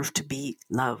deserve to be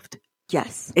loved.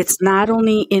 Yes. It's not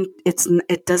only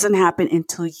it doesn't happen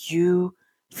until you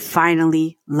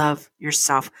finally love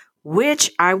yourself,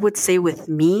 which I would say with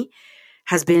me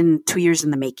has been 2 years in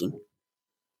the making.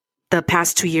 The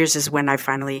past 2 years is when I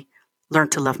finally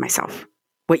learned to love myself.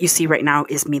 What you see right now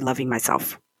is me loving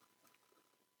myself.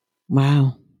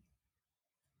 Wow.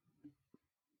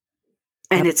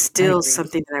 And Yep, it's I still agree.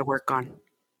 something that I work on.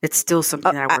 It's still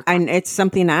something that I work on. And it's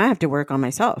something I have to work on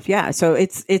myself. Yeah. So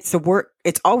it's a work.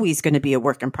 It's always going to be a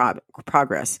work in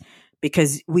progress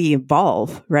because we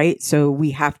evolve, right? So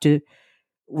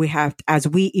as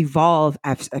we evolve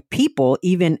as a people,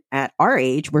 even at our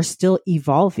age, we're still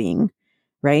evolving,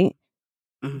 right?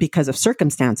 Mhm. Because of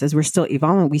circumstances, we're still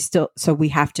evolving. So we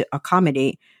have to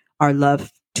accommodate our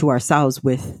love to ourselves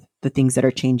with the things that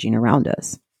are changing around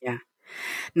us. Yeah.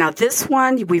 Now, this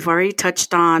one we've already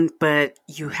touched on, but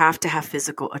you have to have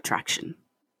physical attraction.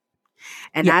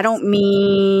 And I Yes. don't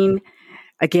mean,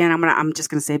 again, I'm just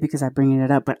gonna say it because I'm bringing it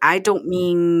up, but I don't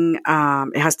mean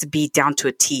it has to be down to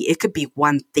a T. It could be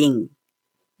one thing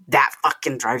that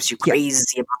fucking drives you Yeah.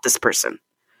 crazy about this person,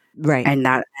 Right. and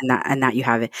that you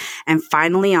have it. And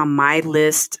finally, on my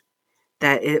list,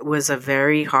 that it was a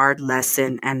very hard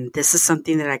lesson, and this is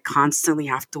something that I constantly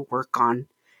have to work on,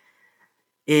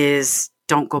 is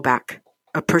don't go back.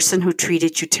 A person who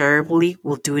treated you terribly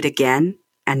will do it again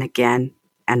and again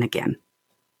and again.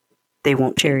 They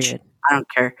won't change. Period. I don't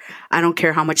care. I don't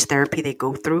care how much therapy they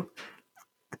go through.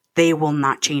 They will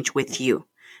not change with you.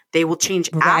 They will change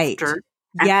Right. after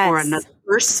and for Yes. another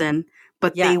person,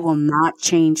 but they Yeah. will not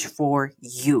change for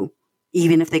you,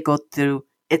 even if they go through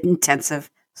intensive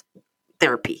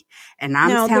therapy. And I'm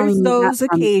Now, telling there's you that those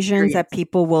from occasions that experience.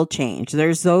 people will change.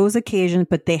 There's those occasions,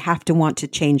 but they have to want to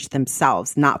change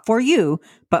themselves, not for you,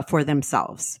 but for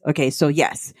themselves. Okay. So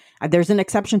yes, there's an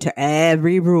exception to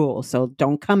every rule. So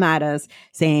don't come at us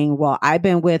saying, well, I've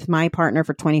been with my partner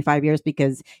for 25 years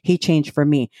because he changed for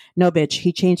me. No, bitch,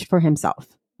 he changed for himself.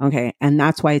 Okay. And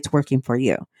that's why it's working for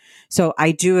you. So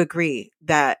I do agree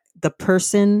that the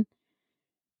person.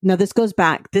 Now, this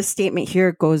statement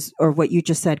here goes, or what you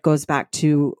just said goes back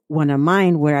to one of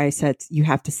mine where I said you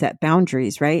have to set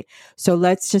boundaries, right? So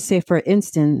let's just say, for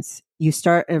instance, you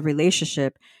start a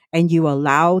relationship and you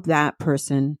allow that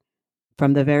person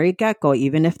from the very get go,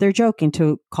 even if they're joking,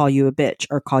 to call you a bitch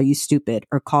or call you stupid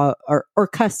or or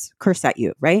curse at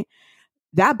you, right?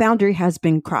 That boundary has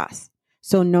been crossed.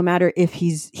 So no matter if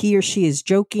he or she is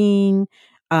joking,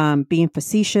 being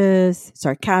facetious,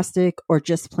 sarcastic, or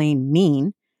just plain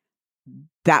mean,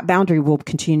 that boundary will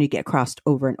continue to get crossed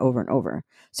over and over and over.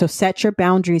 So set your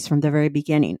boundaries from the very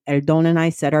beginning. Eldon and I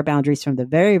set our boundaries from the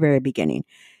very, very beginning.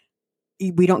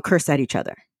 We don't curse at each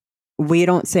other. We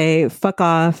don't say fuck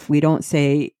off. We don't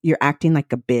say you're acting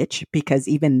like a bitch, because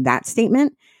even that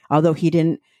statement, although he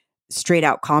didn't straight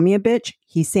out call me a bitch,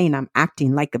 he's saying I'm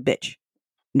acting like a bitch.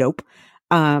 Nope.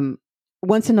 Um,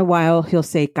 Once in a while he'll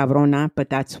say cabrona, but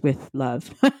that's with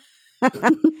love.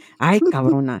 Ay,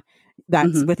 cabrona.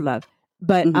 That's Mhm, with love.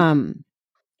 But mhm,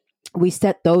 we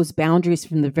set those boundaries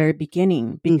from the very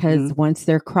beginning, because mhm, once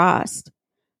they're crossed,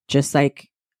 just like,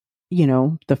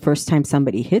 the first time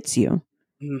somebody hits you,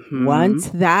 mhm, once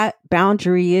that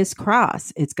boundary is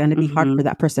crossed, it's going to be hard for mhm,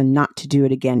 that person not to do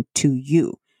it again to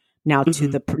you. Now, to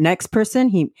mhm, the next person,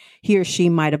 he or she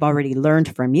might have already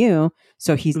learned from you,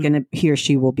 so mhm. he or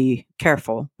she will be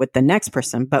careful with the next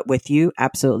person. But with you,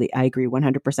 absolutely, I agree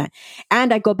 100%.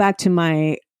 And I go back to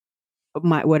my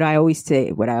what I always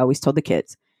say, what I always told the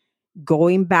kids: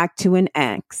 going back to an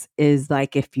ex is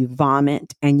like if you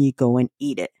vomit and you go and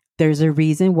eat it. There's a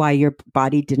reason why your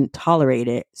body didn't tolerate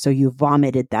it, so you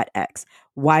vomited that ex.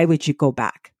 Why would you go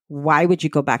back? Why would you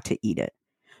go back to eat it?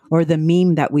 Or the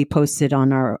meme that we posted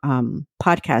on our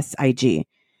podcast IG,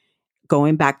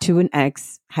 going back to an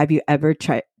ex. Have you ever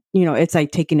tried? It's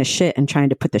like taking a shit and trying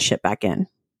to put the shit back in.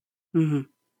 Mhm.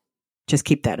 Just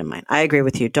keep that in mind. I agree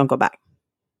with you. Don't go back.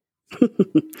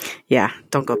 Yeah,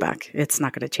 don't go back. It's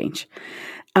not going to change.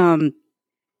 Um,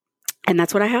 and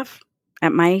that's what I have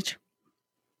at my age.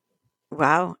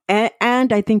 Wow.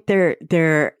 And I think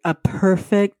they're a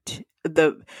perfect,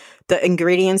 the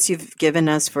ingredients you've given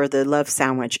us for the love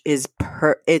sandwich it's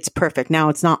perfect. Now,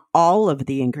 it's not all of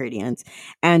the ingredients,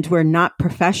 and we're not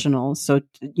professionals, so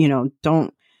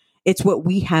don't it's what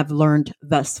we have learned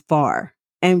thus far,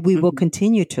 and we will Mhm,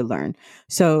 continue to learn.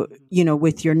 So, mhm,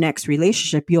 with your next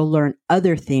relationship, you'll learn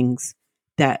other things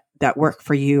that work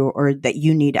for you or that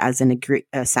you need as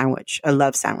a sandwich, a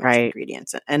love sandwich Right.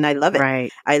 ingredients. And I love it.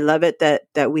 Right. I love it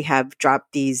that we have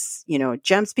dropped these,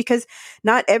 gems, because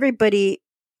not everybody,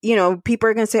 people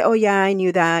are going to say, oh yeah, I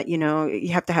knew that, you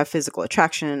have to have physical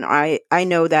attraction. I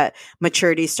know that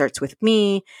maturity starts with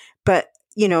me, but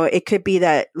it could be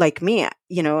that, like me,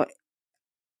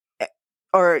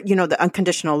 or, the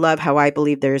unconditional love, how I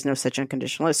believe there is no such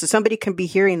unconditional love. So somebody can be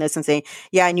hearing this and saying,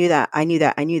 yeah, I knew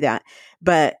that.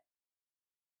 But,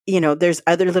 there's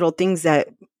other little things that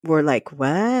were like,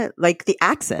 what? Like the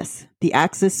access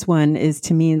one is,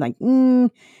 to me, like,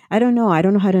 I don't know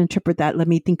how to interpret that. Let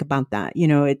me think about that.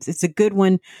 It's a good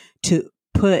one to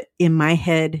put in my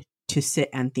head to sit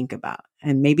and think about.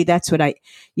 And maybe that's what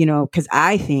cause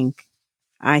I think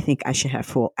I should have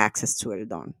full access to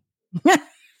it all.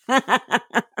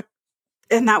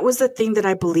 And that was the thing that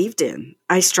I believed in.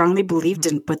 I strongly believed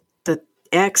in, but the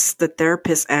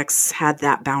therapist ex had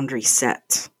that boundary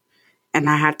set. And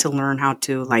I had to learn how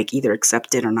to either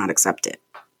accept it or not accept it.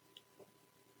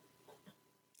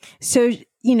 So,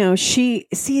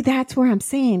 that's where I'm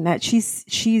saying that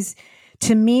she's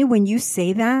to me, when you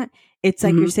say that, it's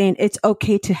like, you're saying it's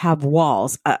okay to have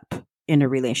walls up in a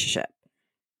relationship.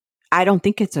 I don't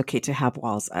think it's okay to have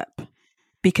walls up,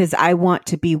 because I want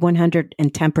to be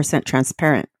 110%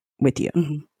 transparent with you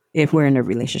if we're in a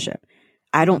relationship.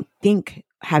 I don't think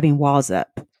having walls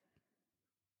up.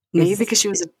 Maybe because she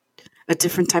was a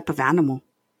different type of animal.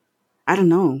 I don't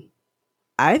know.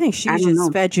 I think she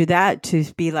just fed you that to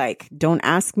be like, don't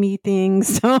ask me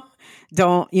things.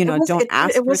 don't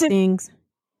ask for things.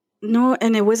 No,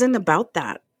 and it wasn't about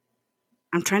that.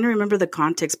 I'm trying to remember the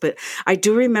context, but I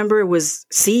do remember it was,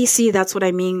 see, that's what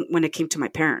I mean when it came to my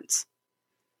parents.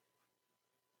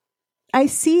 I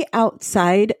see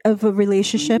outside of a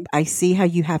relationship, I see how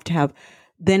you have to have,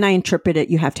 then I interpret it,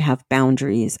 you have to have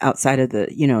boundaries outside of the,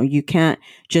 you can't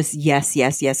just yes.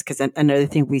 Cause another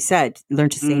thing we said, learn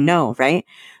to say no, right?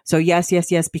 So yes,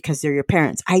 because they're your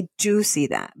parents. I do see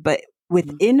that. But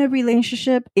within a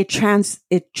relationship, it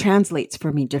translates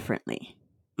for me differently.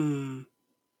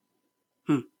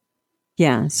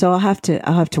 Yeah. So I'll have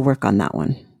to work on that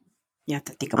one. You have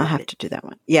to think about it. I'll have to do that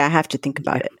one. Yeah. I have to think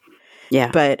about it. Yeah.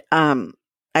 But,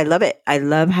 I love it. I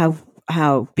love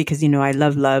how, because, I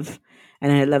love love,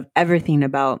 and I love everything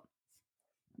about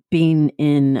being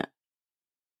in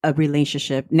a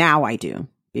relationship. Now I do.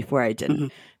 Before I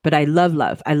didn't. But I love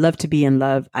love. I love to be in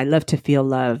love. I love to feel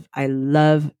love. I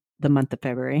love the month of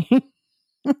February.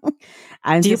 Do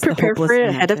you prepare for it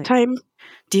ahead of time?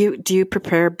 Do you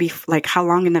prepare how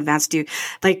long in advance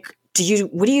what do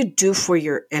you do for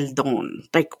your El Don?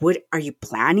 What are you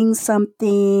planning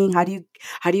something? How do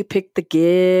you pick the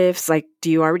gifts?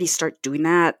 Do you already start doing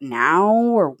that now,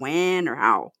 or when, or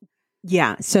how?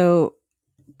 Yeah. So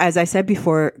as I said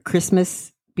before,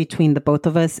 Christmas between the both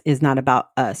of us is not about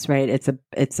us, right?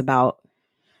 It's about,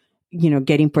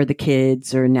 getting for the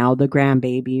kids, or now the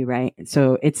grandbaby, right?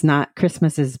 So it's not,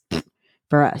 Christmas is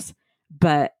for us,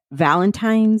 but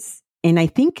Valentine's, and I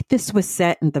think this was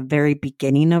set in the very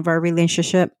beginning of our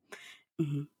relationship. I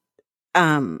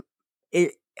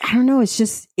don't know.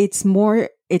 It's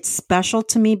special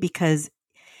to me because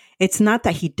it's not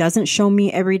that he doesn't show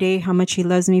me every day how much he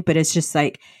loves me, but it's just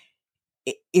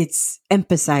it's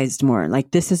emphasized more.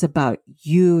 This is about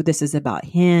you. This is about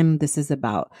him. This is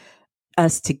about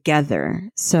us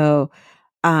together. So,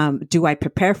 do I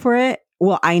prepare for it?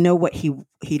 Well, I know what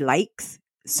he likes.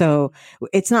 So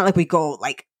it's not like we go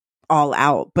all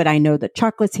out, but I know the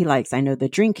chocolates he likes. I know the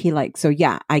drink he likes. So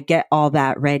yeah, I get all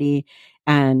that ready,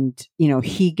 and,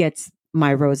 he gets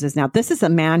my roses. Now, this is a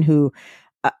man who,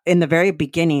 in the very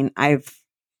beginning,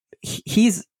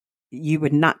 he's, you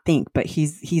would not think, but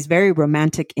he's very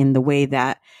romantic in the way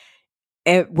that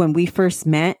when we first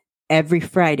met, every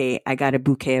Friday I got a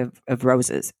bouquet of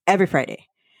roses every Friday.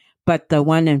 But the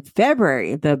one in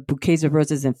February, the bouquets of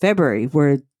roses in February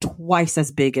were twice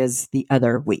as big as the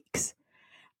other weeks.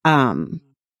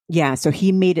 Yeah, so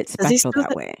he made it special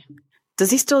that way. Does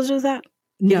he still do that?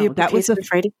 No, that was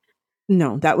Friday.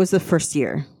 No, that was the first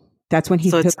year. That's when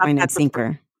he took mine at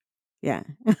Sinker. Yeah.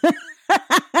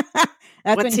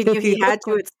 Once he knew he had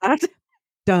to, it's not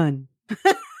done.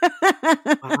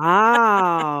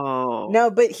 Wow.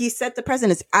 No, but he set the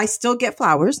precedent. I still get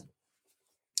flowers.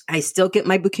 I still get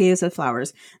my bouquets of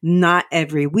flowers. Not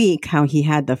every week, how he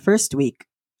had the first week,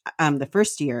 the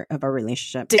first year of our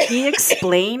relationship. Did he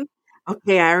explain,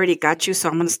 okay, I already got you, so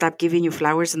I'm going to stop giving you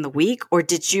flowers in the week? Or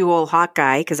did you, old hot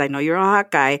guy, because I know you're a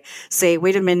hot guy, say,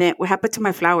 wait a minute, what happened to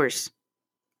my flowers?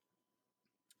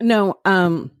 No,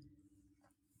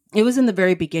 it was in the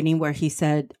very beginning where he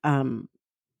said,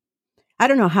 I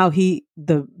don't know how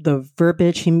the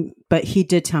verbiage, but he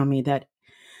did tell me that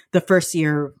the first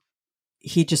year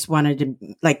he just wanted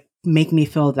to like make me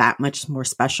feel that much more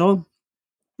special.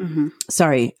 Mm-hmm.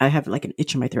 Sorry, I have like an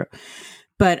itch in my throat.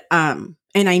 But and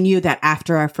I knew that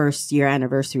after our first year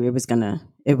anniversary it was gonna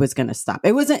stop.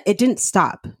 It didn't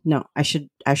stop. No, I should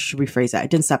rephrase that.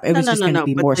 It didn't stop. It was just gonna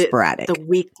be more sporadic. The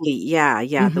weekly,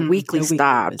 the weekly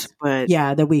stopped, but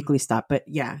the weekly stopped, but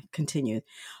continued.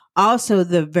 Also,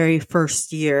 the very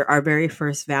first year, our very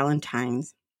first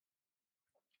Valentine's,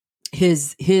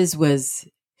 his was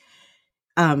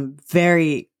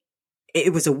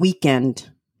it was a weekend.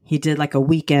 He did like a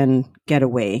weekend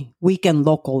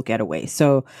local getaway.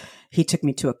 So he took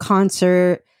me to a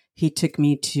concert. He took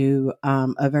me to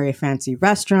a very fancy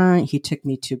restaurant. He took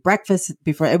me to breakfast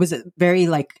before. It was a very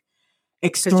like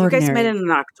extraordinary. Because you guys met in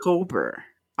October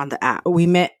on the app. We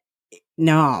met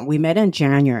in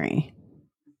January.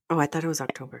 Oh, I thought it was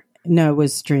October. No, it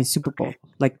was during Super Bowl,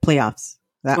 like playoffs.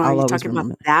 That are you talking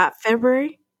about that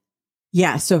February?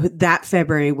 Yeah, so that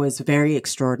February was very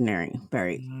extraordinary,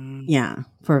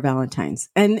 for Valentine's,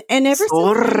 and ever since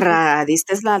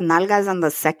diste las nalgas on the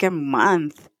second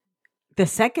month. The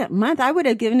second month, I would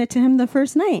have given it to him the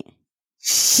first night.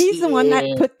 He's the one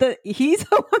that put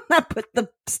the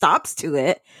stops to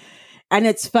it, and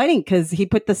it's funny because he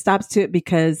put the stops to it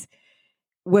because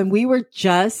when we were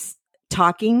just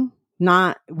talking,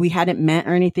 we hadn't met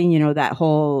or anything, that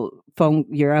whole phone,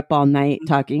 you're up all night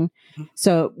talking.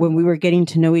 So when we were getting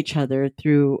to know each other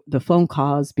through the phone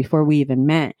calls before we even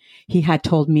met, he had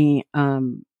told me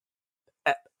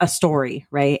a story,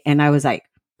 right? And I was like,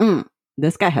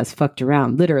 this guy has fucked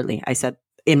around. Literally, I said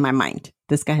in my mind,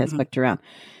 this guy has fucked around.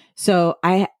 So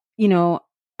I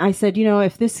said,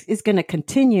 if this is going to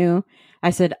continue, I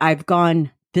said, I've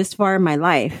gone this far in my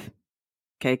life.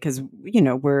 Okay. Cause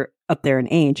we're up there in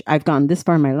age. I've gone this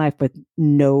far in my life with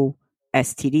no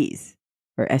STDs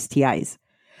or STIs.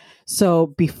 So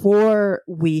before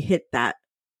we hit that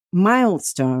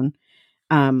milestone,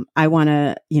 I want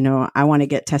to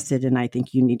get tested, and I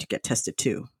think you need to get tested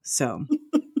too. So,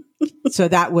 so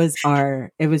that was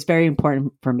it was very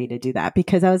important for me to do that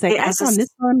because I was like, I've gone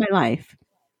this far in my life,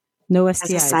 no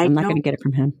STIs. I'm not going to get it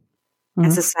from him.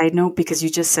 As a side note, because you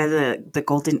just said the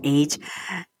golden age,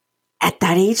 at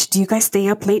that age, do you guys stay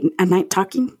up late at night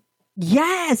talking?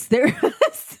 Yes, there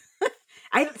is.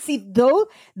 I see though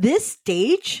this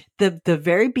stage, the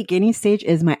very beginning stage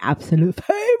is my absolute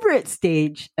favorite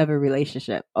stage of a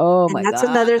relationship. Oh my God. That's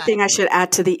another thing I should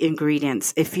add to the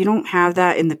ingredients. If you don't have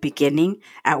that in the beginning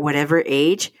at whatever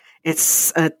age,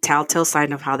 it's a telltale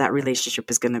sign of how that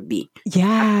relationship is going to be.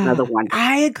 Yeah. Another one.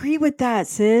 I agree with that,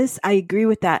 sis. I agree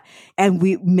with that. And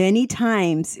many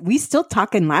times we still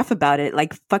talk and laugh about it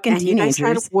like fucking teenagers. You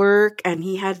guys had work and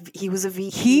he was a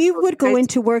VP. He would go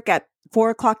into work at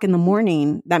 4:00 in the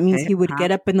morning. That means he would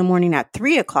get up in the morning at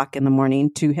 3:00 in the morning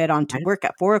to head on to work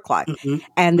at 4:00. Mm-hmm.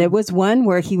 And there was one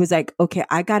where he was like, okay,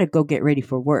 I got to go get ready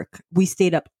for work. We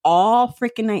stayed up all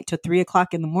freaking night till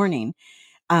 3:00 in the morning.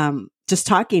 Just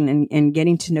talking and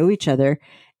getting to know each other.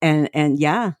 And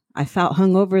yeah, I felt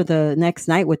hungover the next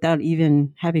night without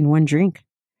even having one drink.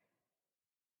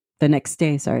 The next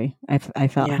day, sorry. I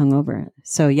felt hungover.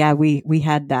 So yeah, we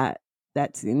had that.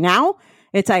 Now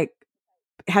it's like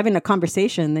having a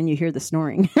conversation, then you hear the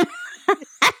snoring.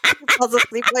 Falls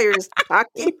asleep while you're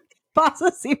talking. Falls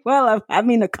asleep while I'm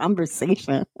having a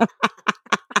conversation.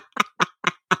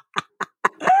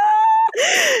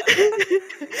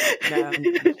 No.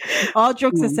 All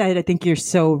jokes aside, I think you're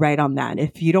so right on that.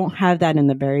 If you don't have that in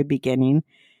the very beginning,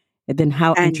 then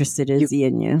how interested is he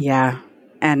in you? Yeah.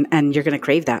 And you're going to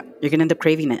crave that. You're going to end up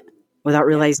craving it without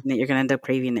realizing it. You're going to end up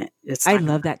craving it. I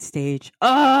love that stage. Oh,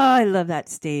 I love that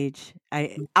stage.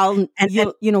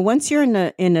 Once you're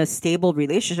in a stable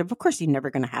relationship, of course, you're never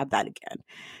going to have that again.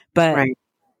 But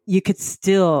you could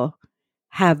still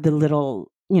have the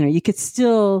little, you could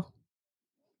still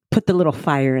put the little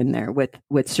fire in there with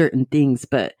certain things.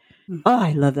 But,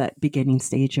 I love that beginning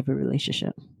stage of a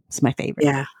relationship. It's my favorite.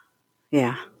 Yeah.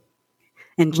 Yeah.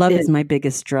 And love is my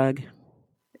biggest drug.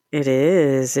 It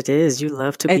is. It is. You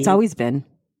love to be. It's always been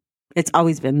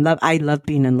love. I love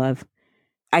being in love.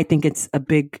 I think it's a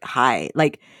big high.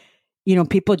 Like,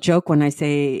 people joke when I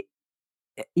say,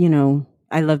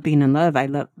 I love being in love.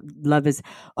 Love is,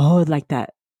 like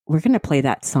that. We're going to play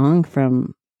that song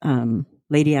from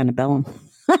Lady Antebellum.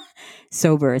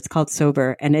 Sober. It's called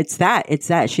Sober. And it's that.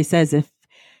 She says,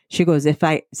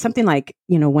 something like,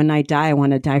 when I die, I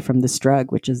want to die from this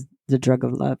drug, which is the drug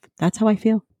of love. That's how I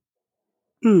feel.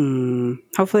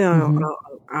 Hopefully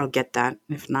I'll get that.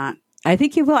 If not, I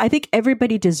think you will. I think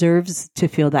everybody deserves to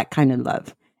feel that kind of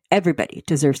love. everybody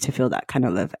deserves to feel that kind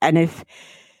of love. And if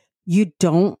you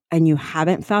don't and you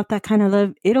haven't felt that kind of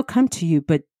love, it'll come to you.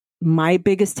 But my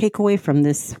biggest takeaway from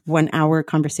this 1 hour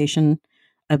conversation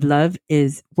of love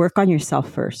is work on yourself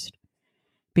first.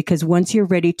 Because once you're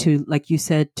ready to, like you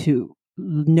said, to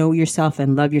know yourself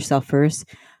and love yourself first,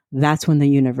 that's when the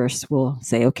universe will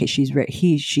say, okay, she is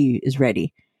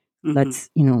ready.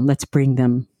 Mm-hmm. Let's bring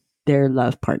them their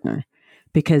love partner.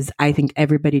 Because I think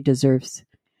everybody deserves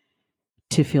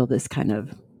to feel this kind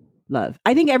of love.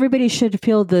 I think everybody should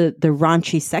feel the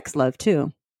raunchy sex love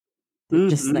too.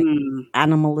 Just like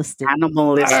animalistic.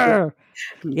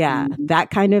 Yeah, that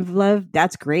kind of love,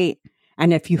 that's great.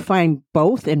 And if you find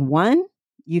both in one,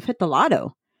 you've hit the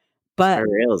lotto. But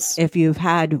if you've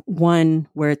had one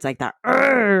where it's like that,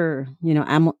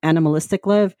 animalistic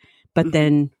love, but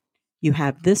then you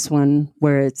have this one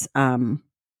where it's,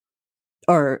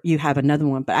 or you have another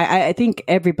one. But I think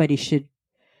everybody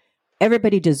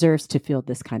deserves to feel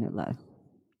this kind of love.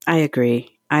 I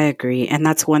agree. And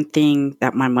that's one thing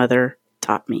that my mother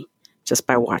taught me just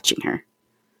by watching her.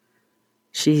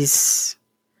 It's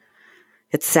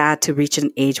sad to reach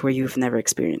an age where you've never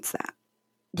experienced that.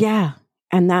 Yeah.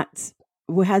 And that's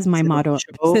what has my motto.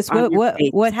 Sis,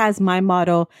 what has my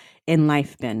motto in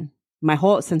life been?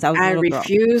 Since I was a little girl. I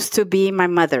refuse to be my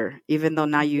mother, even though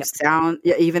now you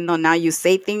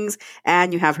say things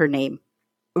and you have her name.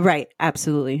 Right.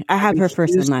 Absolutely. I have her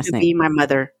first and last name. Be my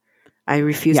mother. I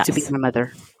refuse to be my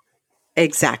mother.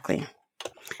 Exactly.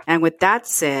 And with that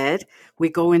said, we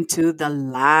go into the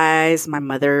lies my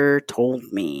mother told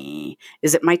me.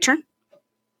 Is it my turn?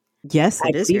 Yes,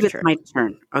 it is your turn. It's my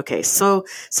turn. Okay. So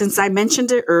since I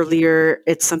mentioned it earlier,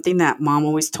 it's something that Mom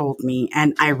always told me,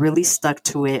 and I really stuck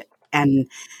to it. And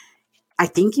I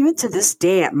think even to this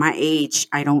day, at my age,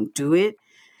 I don't do it.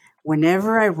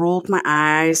 Whenever I rolled my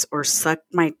eyes or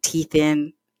sucked my teeth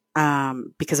in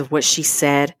because of what she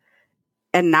said,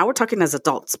 and now we're talking as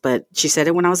adults, but she said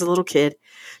it when I was a little kid.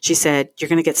 She said, "You're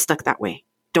going to get stuck that way.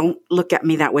 Don't look at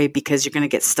me that way because you're going to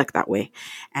get stuck that way."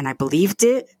 And I believed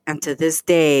it. And to this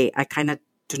day, I kind of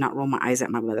do not roll my eyes at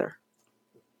my mother.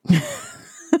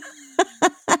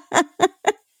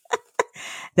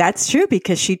 That's true,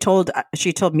 because she told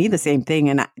me the same thing.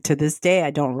 And to this day,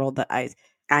 I don't roll the eyes.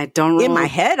 I don't roll. In my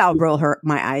head, I'll roll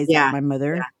my eyes at my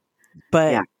mother. Yeah.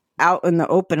 But out in the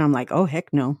open, I'm like, oh,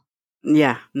 heck no.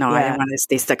 Yeah. No, I didn't want to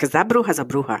stay stuck because that bruja's a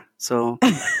bruja. So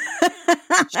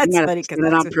that's funny because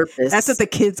that's on purpose. That's what the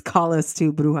kids call us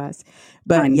too, brujas.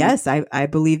 But yes, I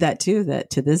believe that too,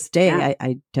 that to this day,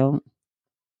 I don't.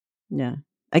 Yeah.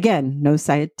 Again, no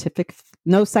scientific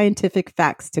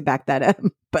facts to back that up.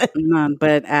 But none.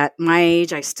 But at my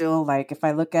age, I still, like, if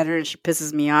I look at her and she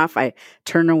pisses me off, I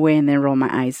turn away and then roll my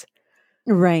eyes.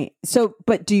 Right. So,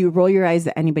 but do you roll your eyes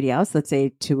at anybody else? Let's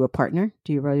say to a partner.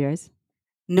 Do you roll your eyes?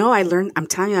 No, I'm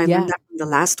telling you, I learned that from the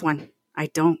last one. I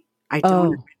don't.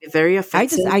 Oh. Very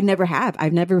offensive. I never have.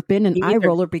 I've never been an eye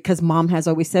roller because Mom has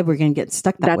always said we're going to get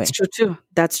stuck that way.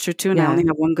 That's true too. And I only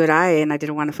have one good eye and I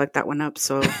didn't want to fuck that one up.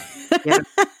 So, yeah.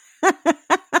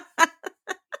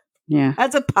 Yeah.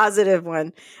 That's a positive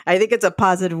one. I think it's a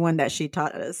positive one that she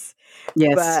taught us.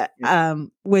 Yes. But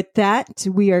with that,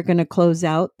 we are going to close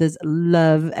out this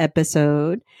love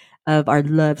episode of our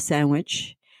love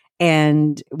sandwich.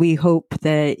 And we hope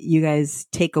that you guys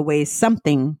take away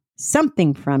something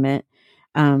from it.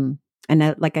 And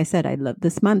like I said, I love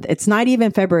this month. It's not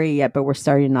even February yet, but we're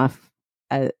starting off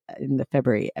in the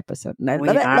February episode. And I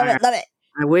love it.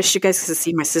 I wish you guys could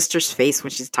see my sister's face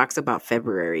when she talks about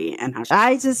February and how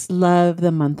I just love the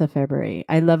month of February.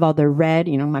 I love all the red.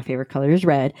 My favorite color is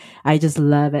red. I just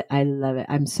love it. I love it.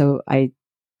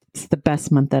 It's the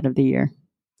best month out of the year,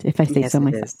 if I say so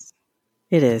myself.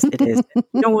 It is. You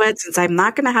know what? Since I'm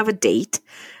not going to have a date,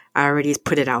 I already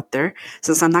put it out there.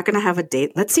 Since I'm not going to have a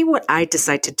date, let's see what I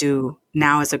decide to do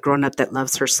now as a grown-up that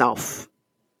loves herself.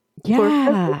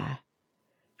 Yeah.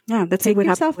 Let's see what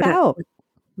happens. Take yourself out.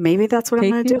 Maybe that's what I'm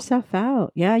going to do. Take yourself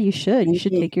out. Yeah, you should. You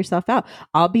should take yourself out.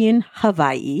 I'll be in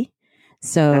Hawaii.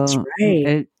 So that's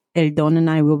right. Eldon and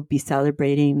I will be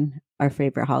celebrating our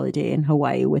favorite holiday in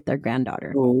Hawaii with our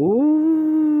granddaughter.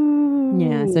 Ooh.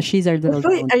 Yeah, so she's our little.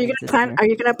 Are you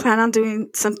gonna plan on doing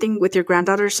something with your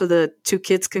granddaughter so the two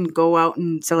kids can go out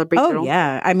and celebrate? Oh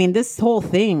yeah, I mean, this whole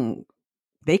thing,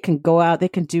 they can go out, they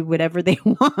can do whatever they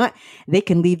want, they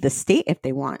can leave the state if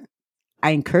they want.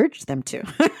 I encourage them to.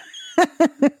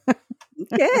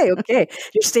 Okay.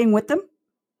 You're staying with them?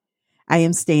 I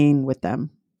am staying with them.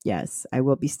 Yes, I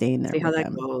will be staying there. See how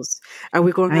that goes. Are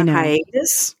we going on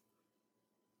hiatus?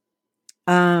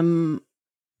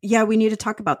 Yeah, we need to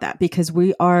talk about that because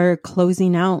we are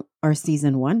closing out our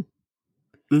season 1.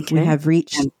 Okay. We have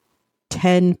reached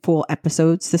 10 full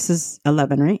episodes. This is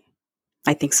 11, right?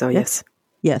 I think so. Yes.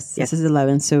 Yes, this is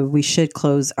 11. So we should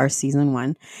close our season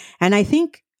 1. And I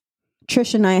think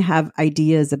Trish and I have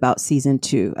ideas about season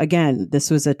 2. Again,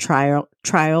 this was a trial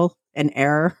and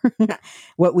error.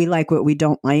 What we like, what we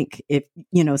don't like. If,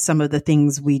 some of the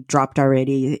things we dropped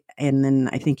already. And then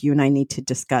I think you and I need to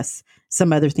discuss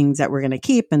some other things that we're going to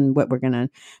keep and what we're going to,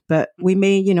 but we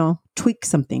may, tweak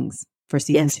some things for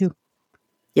season 2.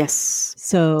 Yes.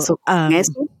 So,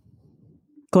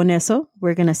 con eso,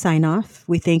 we're going to sign off.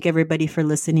 We thank everybody for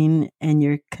listening and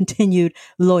your continued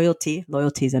loyalty.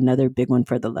 Loyalty is another big one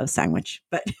for the love sandwich.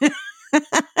 But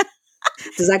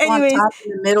does that go on top,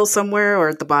 in the middle somewhere, or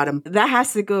at the bottom? That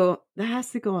has to go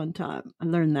on top. I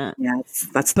learned that. Yeah,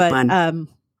 that's the fun.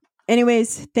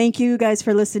 Anyways, thank you guys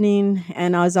for listening.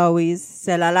 And as always,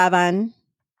 se la lavan.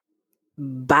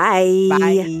 Bye.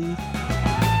 Bye.